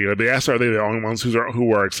ARG. They asked, are they the only ones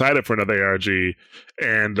who are excited for another ARG?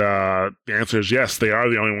 And the answer is yes, they are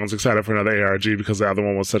the only ones excited for another ARG because the other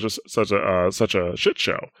one was such a shit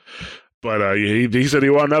show. But he said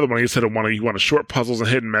he wanted another one. He said he wanted short puzzles and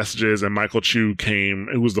hidden messages. And Michael Chu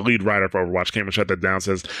who was the lead writer for Overwatch, came and shut that down.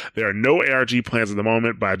 Says there are no ARG plans at the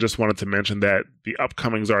moment, but I just wanted to mention that the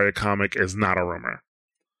upcoming Zarya comic is not a rumor.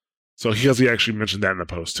 So he actually mentioned that in the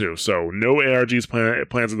post too. So no ARGs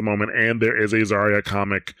plans at the moment, and there is a Zarya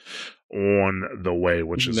comic on the way,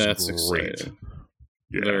 which is great. Exciting.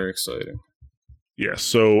 Yeah. Very exciting. Yeah,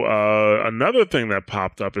 so another thing that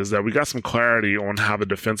popped up is that we got some clarity on how the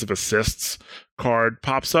defensive assists card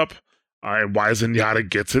pops up and why Zenyatta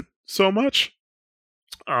gets it so much.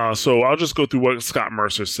 So I'll just go through what Scott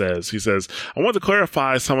Mercer says. He says, I want to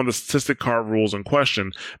clarify some of the statistic card rules in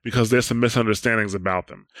question because there's some misunderstandings about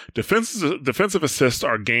them. Defensive assists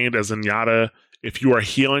are gained as Zenyatta if you are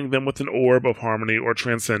healing them with an orb of harmony or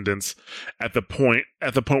transcendence at the point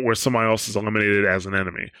where somebody else is eliminated as an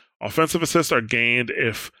enemy. Offensive assists are gained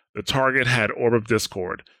if the target had Orb of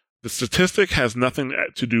Discord. The statistic has nothing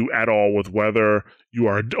to do at all with whether you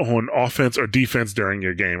are on offense or defense during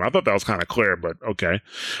your game. I thought that was kind of clear, but okay.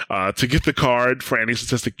 To get the card for any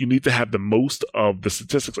statistic, you need to have the most of the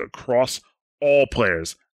statistics across all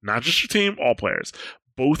players, not just your team, all players.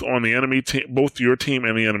 Both on the enemy team, both your team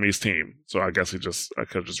and the enemy's team. So I guess I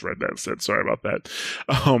could have just read that instead. Sorry about that.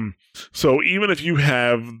 So even if you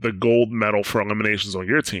have the gold medal for eliminations on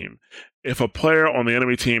your team, if a player on the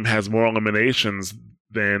enemy team has more eliminations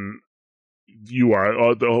than you are,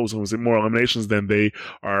 more eliminations than they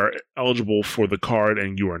are eligible for the card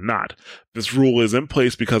and you are not. This rule is in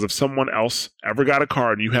place because if someone else ever got a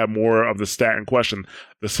card and you have more of the stat in question,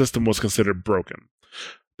 the system was considered broken.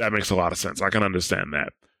 That makes a lot of sense. I can understand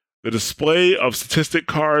that. The display of statistic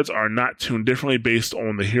cards are not tuned differently based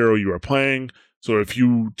on the hero you are playing. So if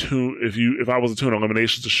I was to tune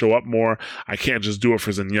eliminations to show up more, I can't just do it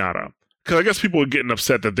for Zenyatta. Because I guess people are getting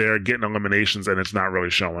upset that they're getting eliminations and it's not really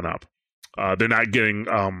showing up. They're not getting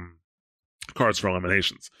cards for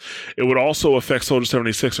eliminations. It would also affect Soldier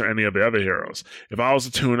 76 or any of the other heroes. If I was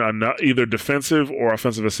to tune either defensive or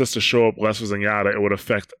offensive assist to show up less for Zenyatta, it would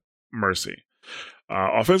affect Mercy.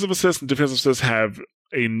 Offensive assist and defensive assist have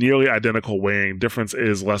a nearly identical weighing. Difference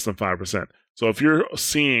is less than 5%. So if you're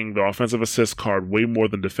seeing the offensive assist card way more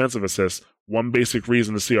than defensive assist, one basic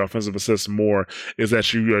reason to see offensive assists more is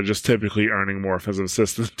that you are just typically earning more offensive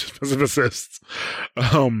assists than defensive assists.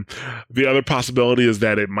 The other possibility is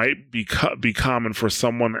that it might be common for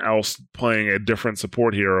someone else playing a different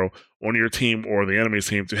support hero on your team or the enemy's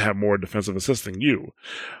team to have more defensive assists than you,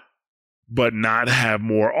 but not have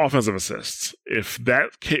more offensive assists. In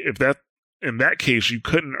that case, you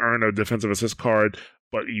couldn't earn a defensive assist card,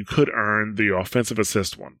 but you could earn the offensive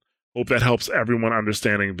assist one. Hope that helps everyone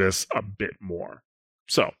understanding this a bit more.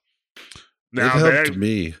 So now it helped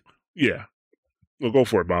me. Yeah, we'll go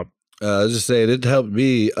for it, Bob. I was just saying it helped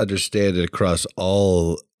me understand it across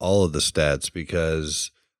all of the stats,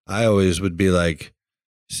 because I always would be like,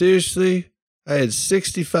 seriously, I had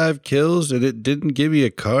 65 kills and it didn't give me a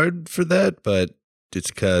card for that, but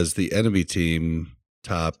it's because the enemy team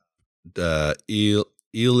top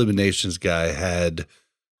eliminations guy had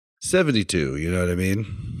 72. You know what I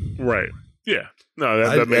mean? Right. Yeah. No,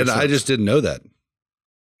 that makes sense. I just didn't know that.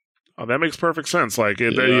 Oh, that makes perfect sense. Like,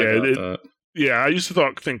 I used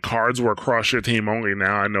to think cards were across your team only.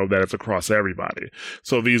 Now I know that it's across everybody.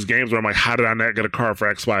 So these games where I'm like, how did I not get a card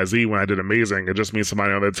for XYZ when I did amazing? It just means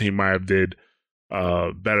somebody on that team might have did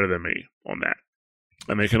better than me on that.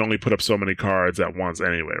 And they can only put up so many cards at once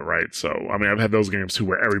anyway, right? So, I mean, I've had those games too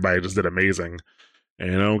where everybody just did amazing.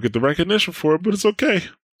 And I don't get the recognition for it, but it's okay.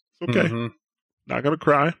 It's okay. Mm-hmm. Not going to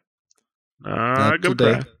cry. Not going to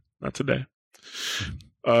cry. Not today.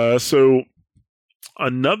 So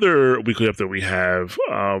another weekly update we have,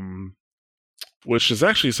 which is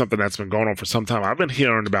actually something that's been going on for some time. I've been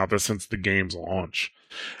hearing about this since the game's launch.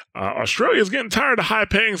 Australia's getting tired of high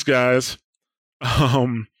pings, guys.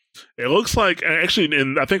 It looks like, actually,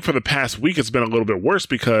 I think for the past week, it's been a little bit worse,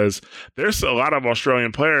 because there's a lot of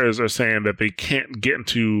Australian players are saying that they can't get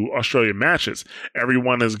into Australian matches.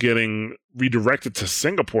 Everyone is getting redirected to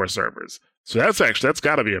Singapore servers. So that's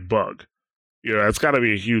got to be a bug. That's got to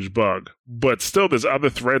be a huge bug. But still, there's other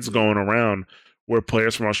threads going around where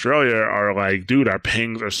players from Australia are like, dude, our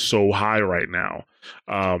pings are so high right now.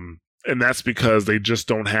 And that's because they just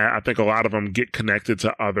don't have, I think a lot of them get connected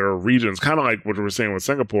to other regions, kind of like what we were saying with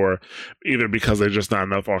Singapore, either because there's just not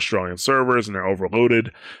enough Australian servers and they're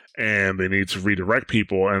overloaded and they need to redirect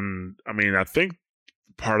people. And I mean, I think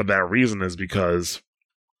part of that reason is because,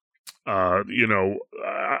 I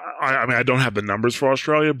don't have the numbers for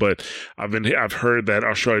Australia, but I've heard that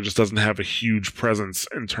Australia just doesn't have a huge presence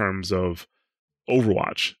in terms of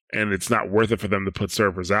Overwatch, and it's not worth it for them to put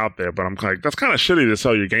servers out there. But I'm like, that's kind of shitty to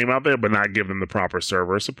sell your game out there but not give them the proper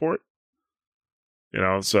server support.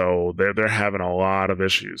 So they're having a lot of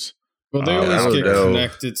issues. Well, they always get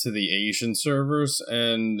connected to the Asian servers,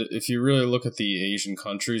 and if you really look at the Asian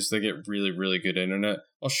countries, they get really, really good internet.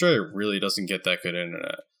 Australia really doesn't get that good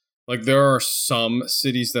internet. Like, there are some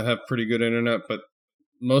cities that have pretty good internet, but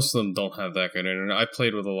most of them don't have that good internet. I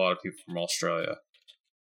played with a lot of people from Australia.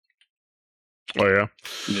 Oh, yeah?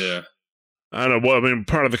 Yeah. I don't know. Well, I mean,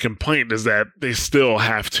 part of the complaint is that they still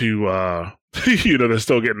have to, they're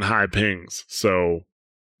still getting high pings. So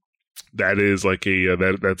that is like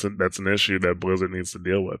that's an issue that Blizzard needs to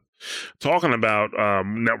deal with. Talking about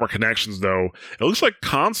network connections, though, it looks like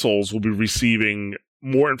consoles will be receiving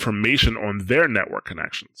more information on their network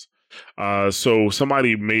connections. So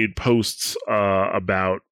somebody made posts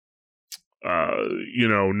about,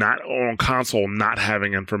 not on console not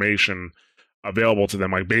having information available to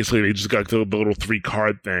them. Like, basically they just got the little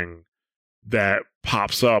 3-card thing that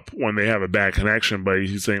pops up when they have a bad connection, but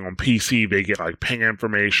he's saying on PC they get like ping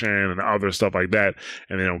information and other stuff like that,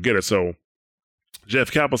 and they don't get it. So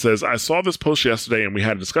Jeff Kaplan says, I saw this post yesterday and we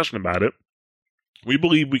had a discussion about it. We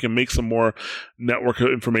believe we can make some more network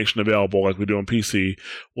information available like we do on PC.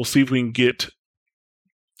 We'll see if we can get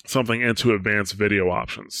something into advanced video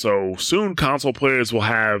options. So soon console players will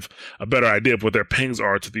have a better idea of what their pings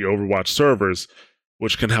are to the Overwatch servers,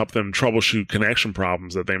 which can help them troubleshoot connection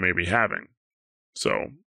problems that they may be having.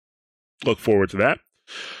 So look forward to that.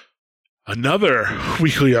 Another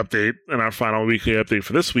weekly update, and our final weekly update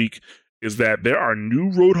for this week, is that there are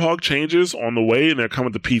new Roadhog changes on the way, and they're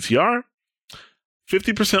coming to PTR.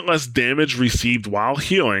 50% less damage received while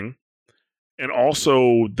healing, and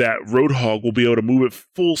also that Roadhog will be able to move at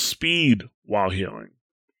full speed while healing.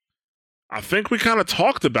 I think we kind of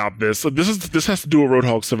talked about this. So this has to do with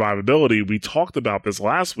Roadhog survivability. We talked about this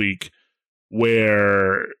last week,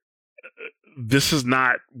 where this is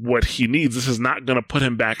not what he needs. This is not going to put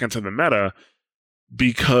him back into the meta,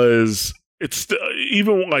 because it's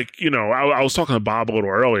even like, I was talking to Bob a little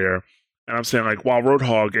earlier, and I'm saying, like, while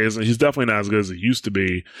Roadhog he's definitely not as good as he used to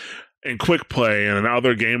be in quick play and in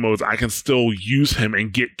other game modes, I can still use him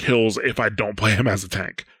and get kills if I don't play him as a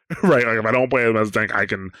tank. Right? Like, if I don't play him as a tank, I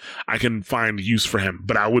can find use for him,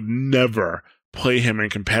 but I would never play him in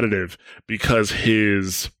competitive because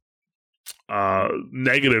his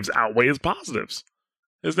negatives outweigh his positives.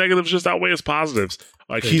 His negatives just outweigh his positives.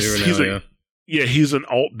 Like, he's an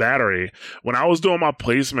alt battery. When I was doing my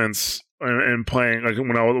placements and playing, like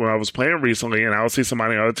when I was playing recently, and I would see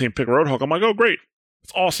somebody on the other team pick Roadhog, I'm like, oh great,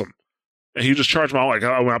 it's awesome. And he just charged my, like,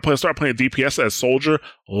 when I started playing DPS as Soldier,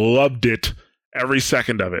 loved it every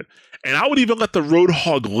second of it. And I would even let the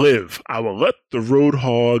Roadhog live. I would let the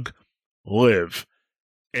Roadhog live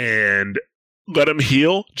and let him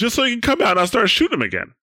heal just so he can come out and I start shooting him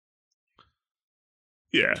again.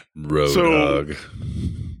 Yeah. Roadhog.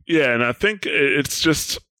 Yeah, and I think it's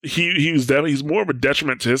just he's more of a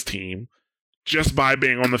detriment to his team just by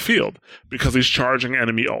being on the field because he's charging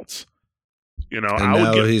enemy ults. And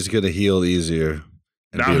now he's going to heal easier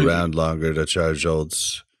and be around longer to charge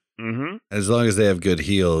ults. Mm-hmm. As long as they have good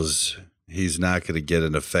heals, he's not going to get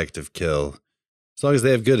an effective kill. As long as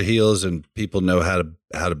they have good heals and people know how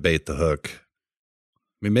to bait the hook.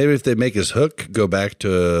 I mean, maybe if they make his hook go back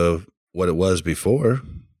to what it was before,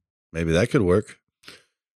 maybe that could work.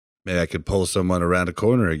 Maybe I could pull someone around a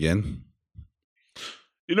corner again.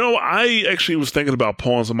 I actually was thinking about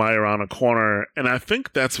pulling somebody around a corner, and I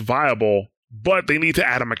think that's viable, but they need to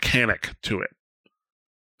add a mechanic to it.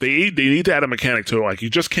 They need to add a mechanic to it. Like, you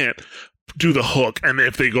just can't do the hook, and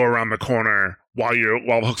if they go around the corner while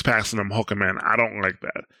the hook's passing them, hook them in. I don't like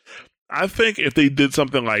that. I think if they did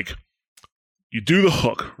something like, you do the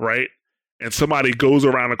hook, right? And somebody goes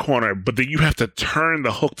around a corner, but then you have to turn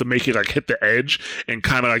the hook to make it like hit the edge and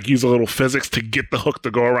kind of like use a little physics to get the hook to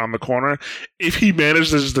go around the corner. If he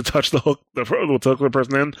manages to touch the hook, to hook the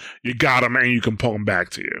person in, you got him and you can pull him back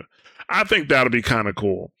to you. I think that'll be kind of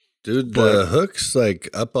cool. Dude, the hooks like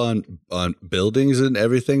up on buildings and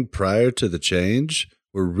everything prior to the change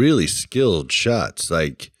were really skilled shots.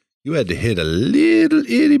 Like, you had to hit a little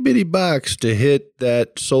itty bitty box to hit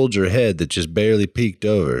that soldier head that just barely peeked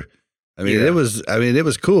over. It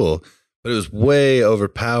was cool, but it was way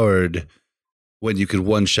overpowered when you could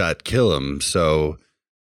one shot kill him. So,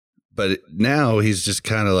 but now he's just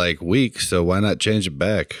kind of like weak. So why not change it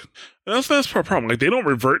back? That's the problem. Like, they don't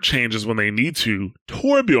revert changes when they need to.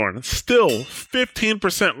 Torbjorn, still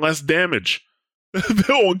 15% less damage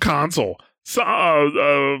on console.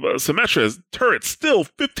 Symmetra's turret, still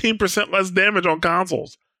 15% less damage on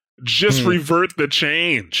consoles. Just revert the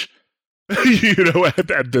change.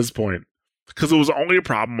 At this point. Because it was only a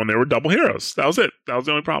problem when they were double heroes. That was it. That was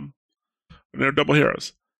the only problem. When they were double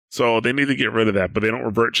heroes. So they need to get rid of that, but they don't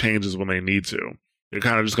revert changes when they need to. They're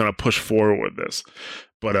kind of just going to push forward with this.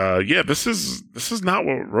 But this is not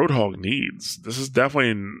what Roadhog needs. This is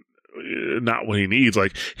definitely not what he needs.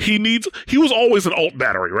 Like, he was always an alt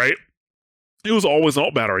battery, right? He was always an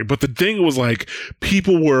alt battery, but the thing was, like,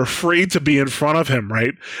 people were afraid to be in front of him,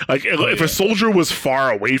 right? Like, if a soldier was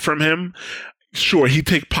far away from him, sure, he'd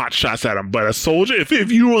take pot shots at him. But a soldier, if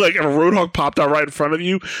you were like, if a Roadhog popped out right in front of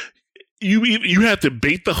you, you had to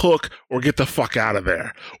bait the hook or get the fuck out of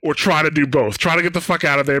there, or try to do both. Try to get the fuck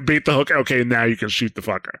out of there, bait the hook. Okay, now you can shoot the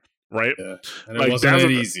fucker, right? Yeah, and it wasn't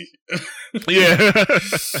that easy. Yeah,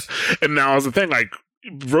 and now is the thing, like,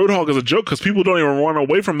 Roadhog is a joke because people don't even run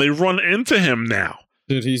away from him. They run into him now.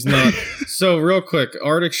 Dude, he's not. So, real quick,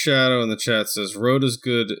 Arctic Shadow in the chat says, Road is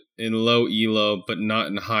good in low elo, but not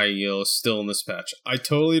in high elo, still in this patch. I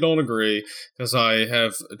totally don't agree, because I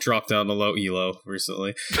have dropped down to low elo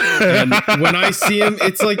recently. And when I see him,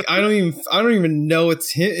 it's like, I don't even know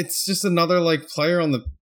it's him. It's just another, like, player on the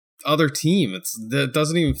other team. That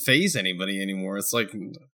doesn't even phase anybody anymore. It's like,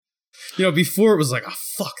 before it was like, oh,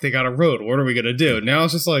 fuck, they got a Road. What are we going to do? Now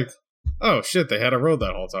it's just like, oh, shit, they had a Road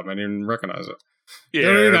that whole time. I didn't even recognize it. Yeah,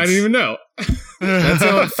 I didn't even know. That's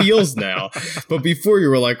how it feels now. But before, you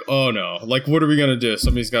were like, oh no, like, what are we gonna do?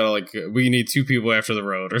 Somebody's gotta, like, we need 2 people after the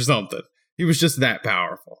Road or something. He was just that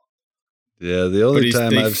powerful. Yeah, the only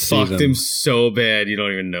time I've seen him so bad you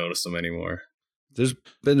don't even notice him anymore. There's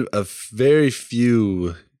been a very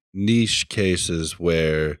few niche cases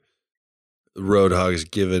where Roadhog's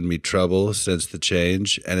given me trouble since the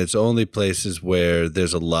change, and it's only places where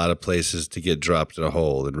there's a lot of places to get dropped in a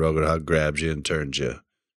hole, and Roadhog grabs you and turns you.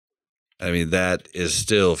 I mean, that is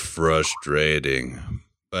still frustrating,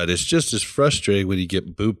 but it's just as frustrating when you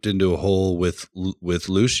get booped into a hole with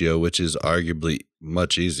Lucio, which is arguably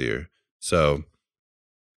much easier. So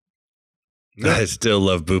I still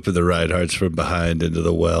love booping the Reinhardts from behind into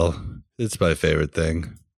the well. It's my favorite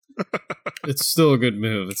thing. It's still a good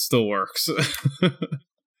move. It still works.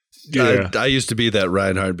 Yeah. I used to be that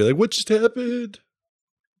Reinhardt and be like, what just happened?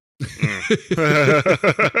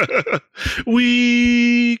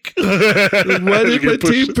 Weak. Why did my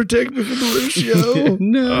team protect me from the Lucio?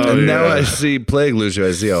 No. And now I see, playing Lucio,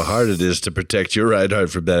 I see how hard it is to protect your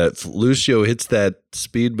Reinhardt from that. If Lucio hits that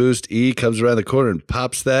speed boost, E comes around the corner and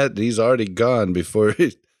pops that, and he's already gone before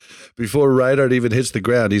Reinhardt even hits the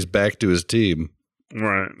ground. He's back to his team.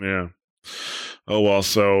 Right, yeah. Oh, well,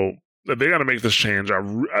 so they got to make this change.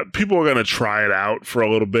 People are going to try it out for a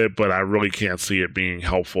little bit, but I really can't see it being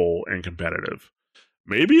helpful and competitive.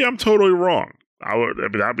 Maybe I'm totally wrong.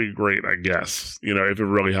 That'd be great, I guess, if it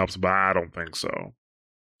really helps, but I don't think so.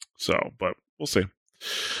 But we'll see.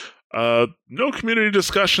 No community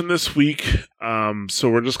discussion this week, so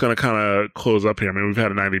we're just going to kind of close up here. I mean, we've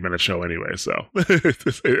had a 90-minute show anyway, so I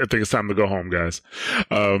think it's time to go home, guys.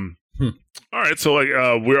 All right, so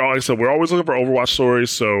we're always looking for Overwatch stories.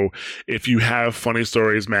 So if you have funny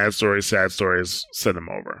stories, mad stories, sad stories, send them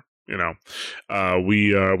over. We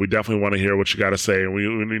definitely want to hear what you got to say, and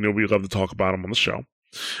we love to talk about them on the show.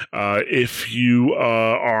 If you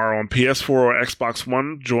are on PS4 or Xbox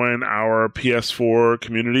One, join our PS4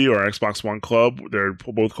 community or Xbox One club. They're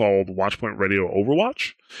both called Watchpoint Radio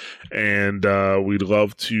Overwatch, and we'd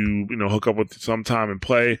love to hook up with you sometime and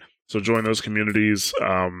play. So join those communities.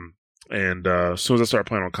 And as soon as I start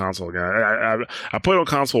playing on console again, I played on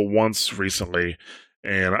console once recently,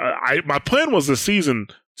 and my plan was this season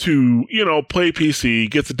to play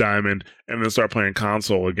PC, get to Diamond, and then start playing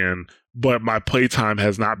console again. But my playtime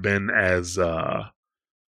has not been as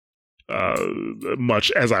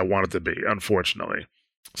much as I want it to be, unfortunately.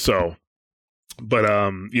 So, but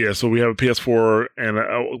so we have a PS4 and a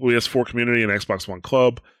PS4 community and Xbox One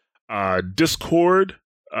club, Discord.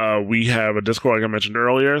 We have a Discord, like I mentioned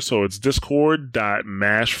earlier, so it's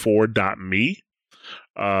discord.mash4.me.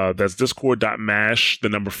 That's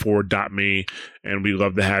discord.mash4.me, and we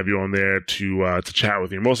love to have you on there to chat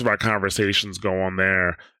with you. Most of our conversations go on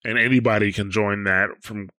there, and anybody can join that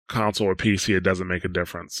from console or PC. It doesn't make a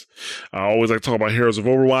difference. I always like to talk about Heroes of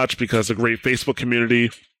Overwatch because it's a great Facebook community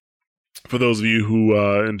for those of you who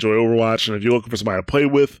enjoy Overwatch, and if you're looking for somebody to play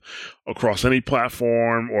with across any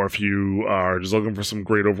platform, or if you are just looking for some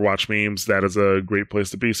great Overwatch memes, that is a great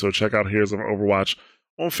place to be. So check out Heroes of Overwatch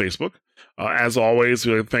on Facebook. As always,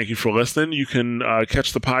 we thank you for listening. You can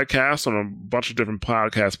catch the podcast on a bunch of different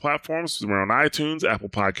podcast platforms. We're on iTunes, Apple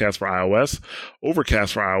Podcasts for iOS,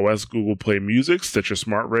 Overcast for iOS, Google Play Music, Stitcher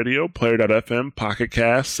Smart Radio, Player.fm, Pocket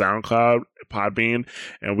Cast, SoundCloud, Podbean,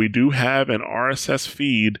 and we do have an RSS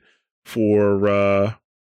feed for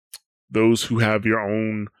those who have your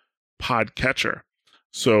own podcatcher.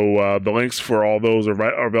 So the links for all those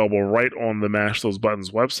are available right on the Mash Those Buttons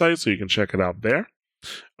website, so you can check it out there.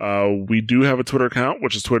 We do have a Twitter account,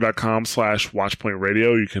 which is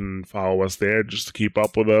twitter.com/watchpointradio. You can follow us there just to keep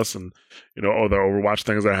up with us and all the Overwatch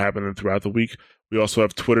things that are happening throughout the week. We also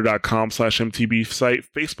have twitter.com/MTB site,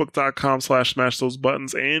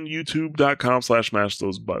 facebook.com/smashthosebuttons, and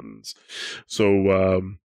youtube.com/smashthosebuttons.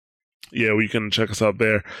 So we can check us out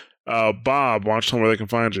there. Bob, why don't you tell them where they can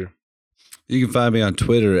find you? You can find me on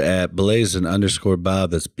Twitter at Blazin_Bob.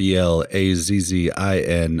 That's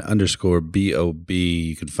BLAZZIN_BOB.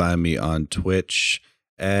 You can find me on Twitch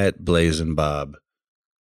at BlazinBob.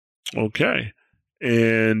 Okay.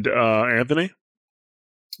 And Anthony?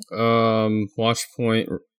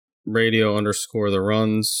 Watchpoint Radio _ the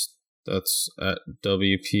runs. That's at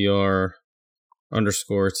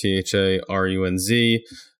WPR_THARUNZ.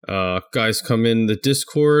 Guys, come in the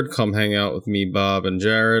Discord, come hang out with me, Bob, and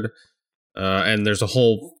Jared. And there's a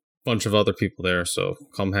whole bunch of other people there, so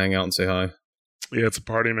come hang out and say hi. Yeah, it's a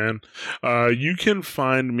party, man. You can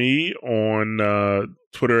find me on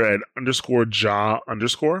Twitter at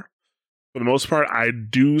 _Ja_. For the most part, I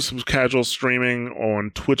do some casual streaming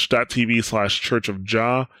on twitch.tv/Church of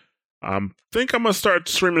Ja. Think I'm going to start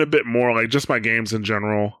streaming a bit more, like just my games in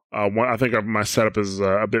general. I think my setup is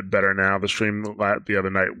a bit better now. The stream the other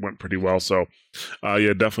night went pretty well. So,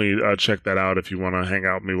 definitely check that out if you want to hang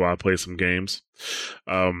out with me while I play some games.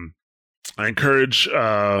 I encourage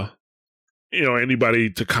anybody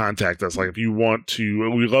to contact us. Like if you want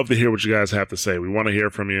to, we love to hear what you guys have to say. We want to hear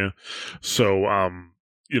from you. So,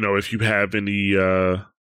 if you have any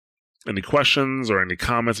questions or any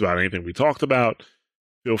comments about anything we talked about,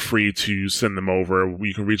 feel free to send them over.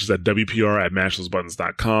 You can reach us at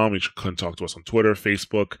wpr@mashthosebuttons.com. You can talk to us on Twitter,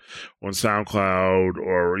 Facebook, on SoundCloud,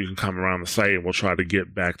 or you can come around the site and we'll try to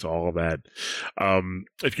get back to all of that.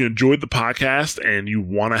 If you enjoyed the podcast and you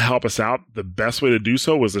want to help us out, the best way to do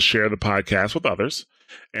so is to share the podcast with others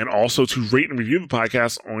and also to rate and review the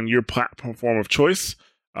podcast on your platform of choice.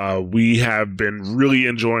 We have been really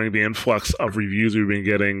enjoying the influx of reviews we've been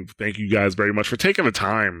getting. Thank you guys very much for taking the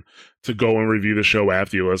time to go and review the show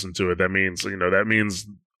after you listen to it. That means, that means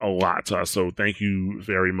a lot to us. So thank you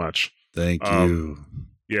very much. Thank you.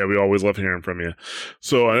 Yeah, we always love hearing from you.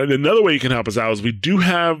 So another way you can help us out is we do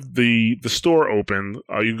have the store open.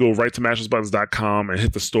 You can go right to mashthosebuttons.com and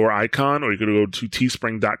hit the store icon, or you can go to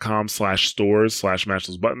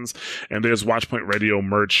teespring.com/stores/mashthosebuttons. And there's Watchpoint Radio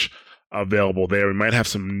merch available there. We might have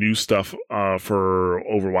some new stuff for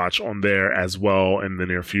Overwatch on there as well in the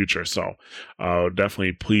near future. So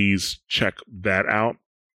definitely please check that out.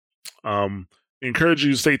 Encourage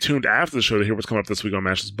you to stay tuned after the show to hear what's coming up this week on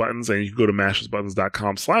Mash Those Buttons, and you can go to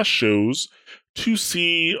mashthosebuttons.com/shows to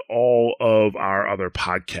see all of our other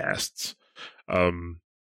podcasts. And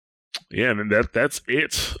that's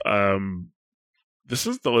it. Is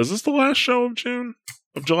this the last show of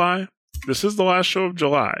July? This is the last show of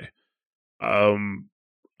July. I'm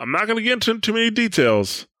not going to get into too many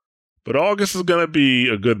details, but August is going to be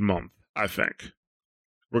a good month, I think.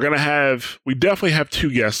 We definitely have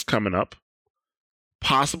 2 guests coming up,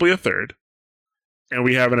 possibly a third, and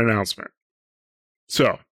we have an announcement.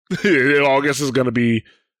 So, August is going to be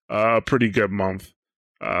a pretty good month.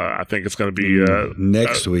 I think it's going to be...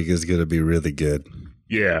 next week is going to be really good.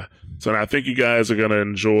 Yeah. So I think you guys are going to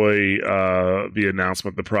enjoy the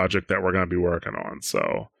announcement, the project that we're going to be working on.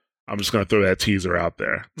 So I'm just going to throw that teaser out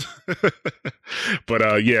there.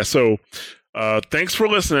 But so thanks for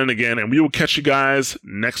listening again, and we will catch you guys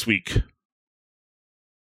next week.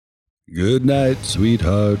 Good night,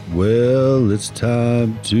 sweetheart. Well, it's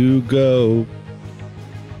time to go.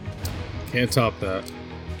 Can't top that.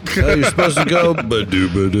 Oh, you're supposed to go.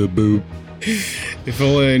 Ba-doo-ba-da-boop. If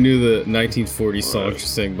only I knew the 1940 song to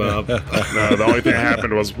sing, Bob. No, the only thing that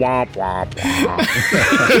happened was womp, womp, womp.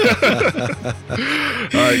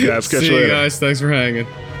 All right, guys. Catch you later. See you guys. Thanks for hanging.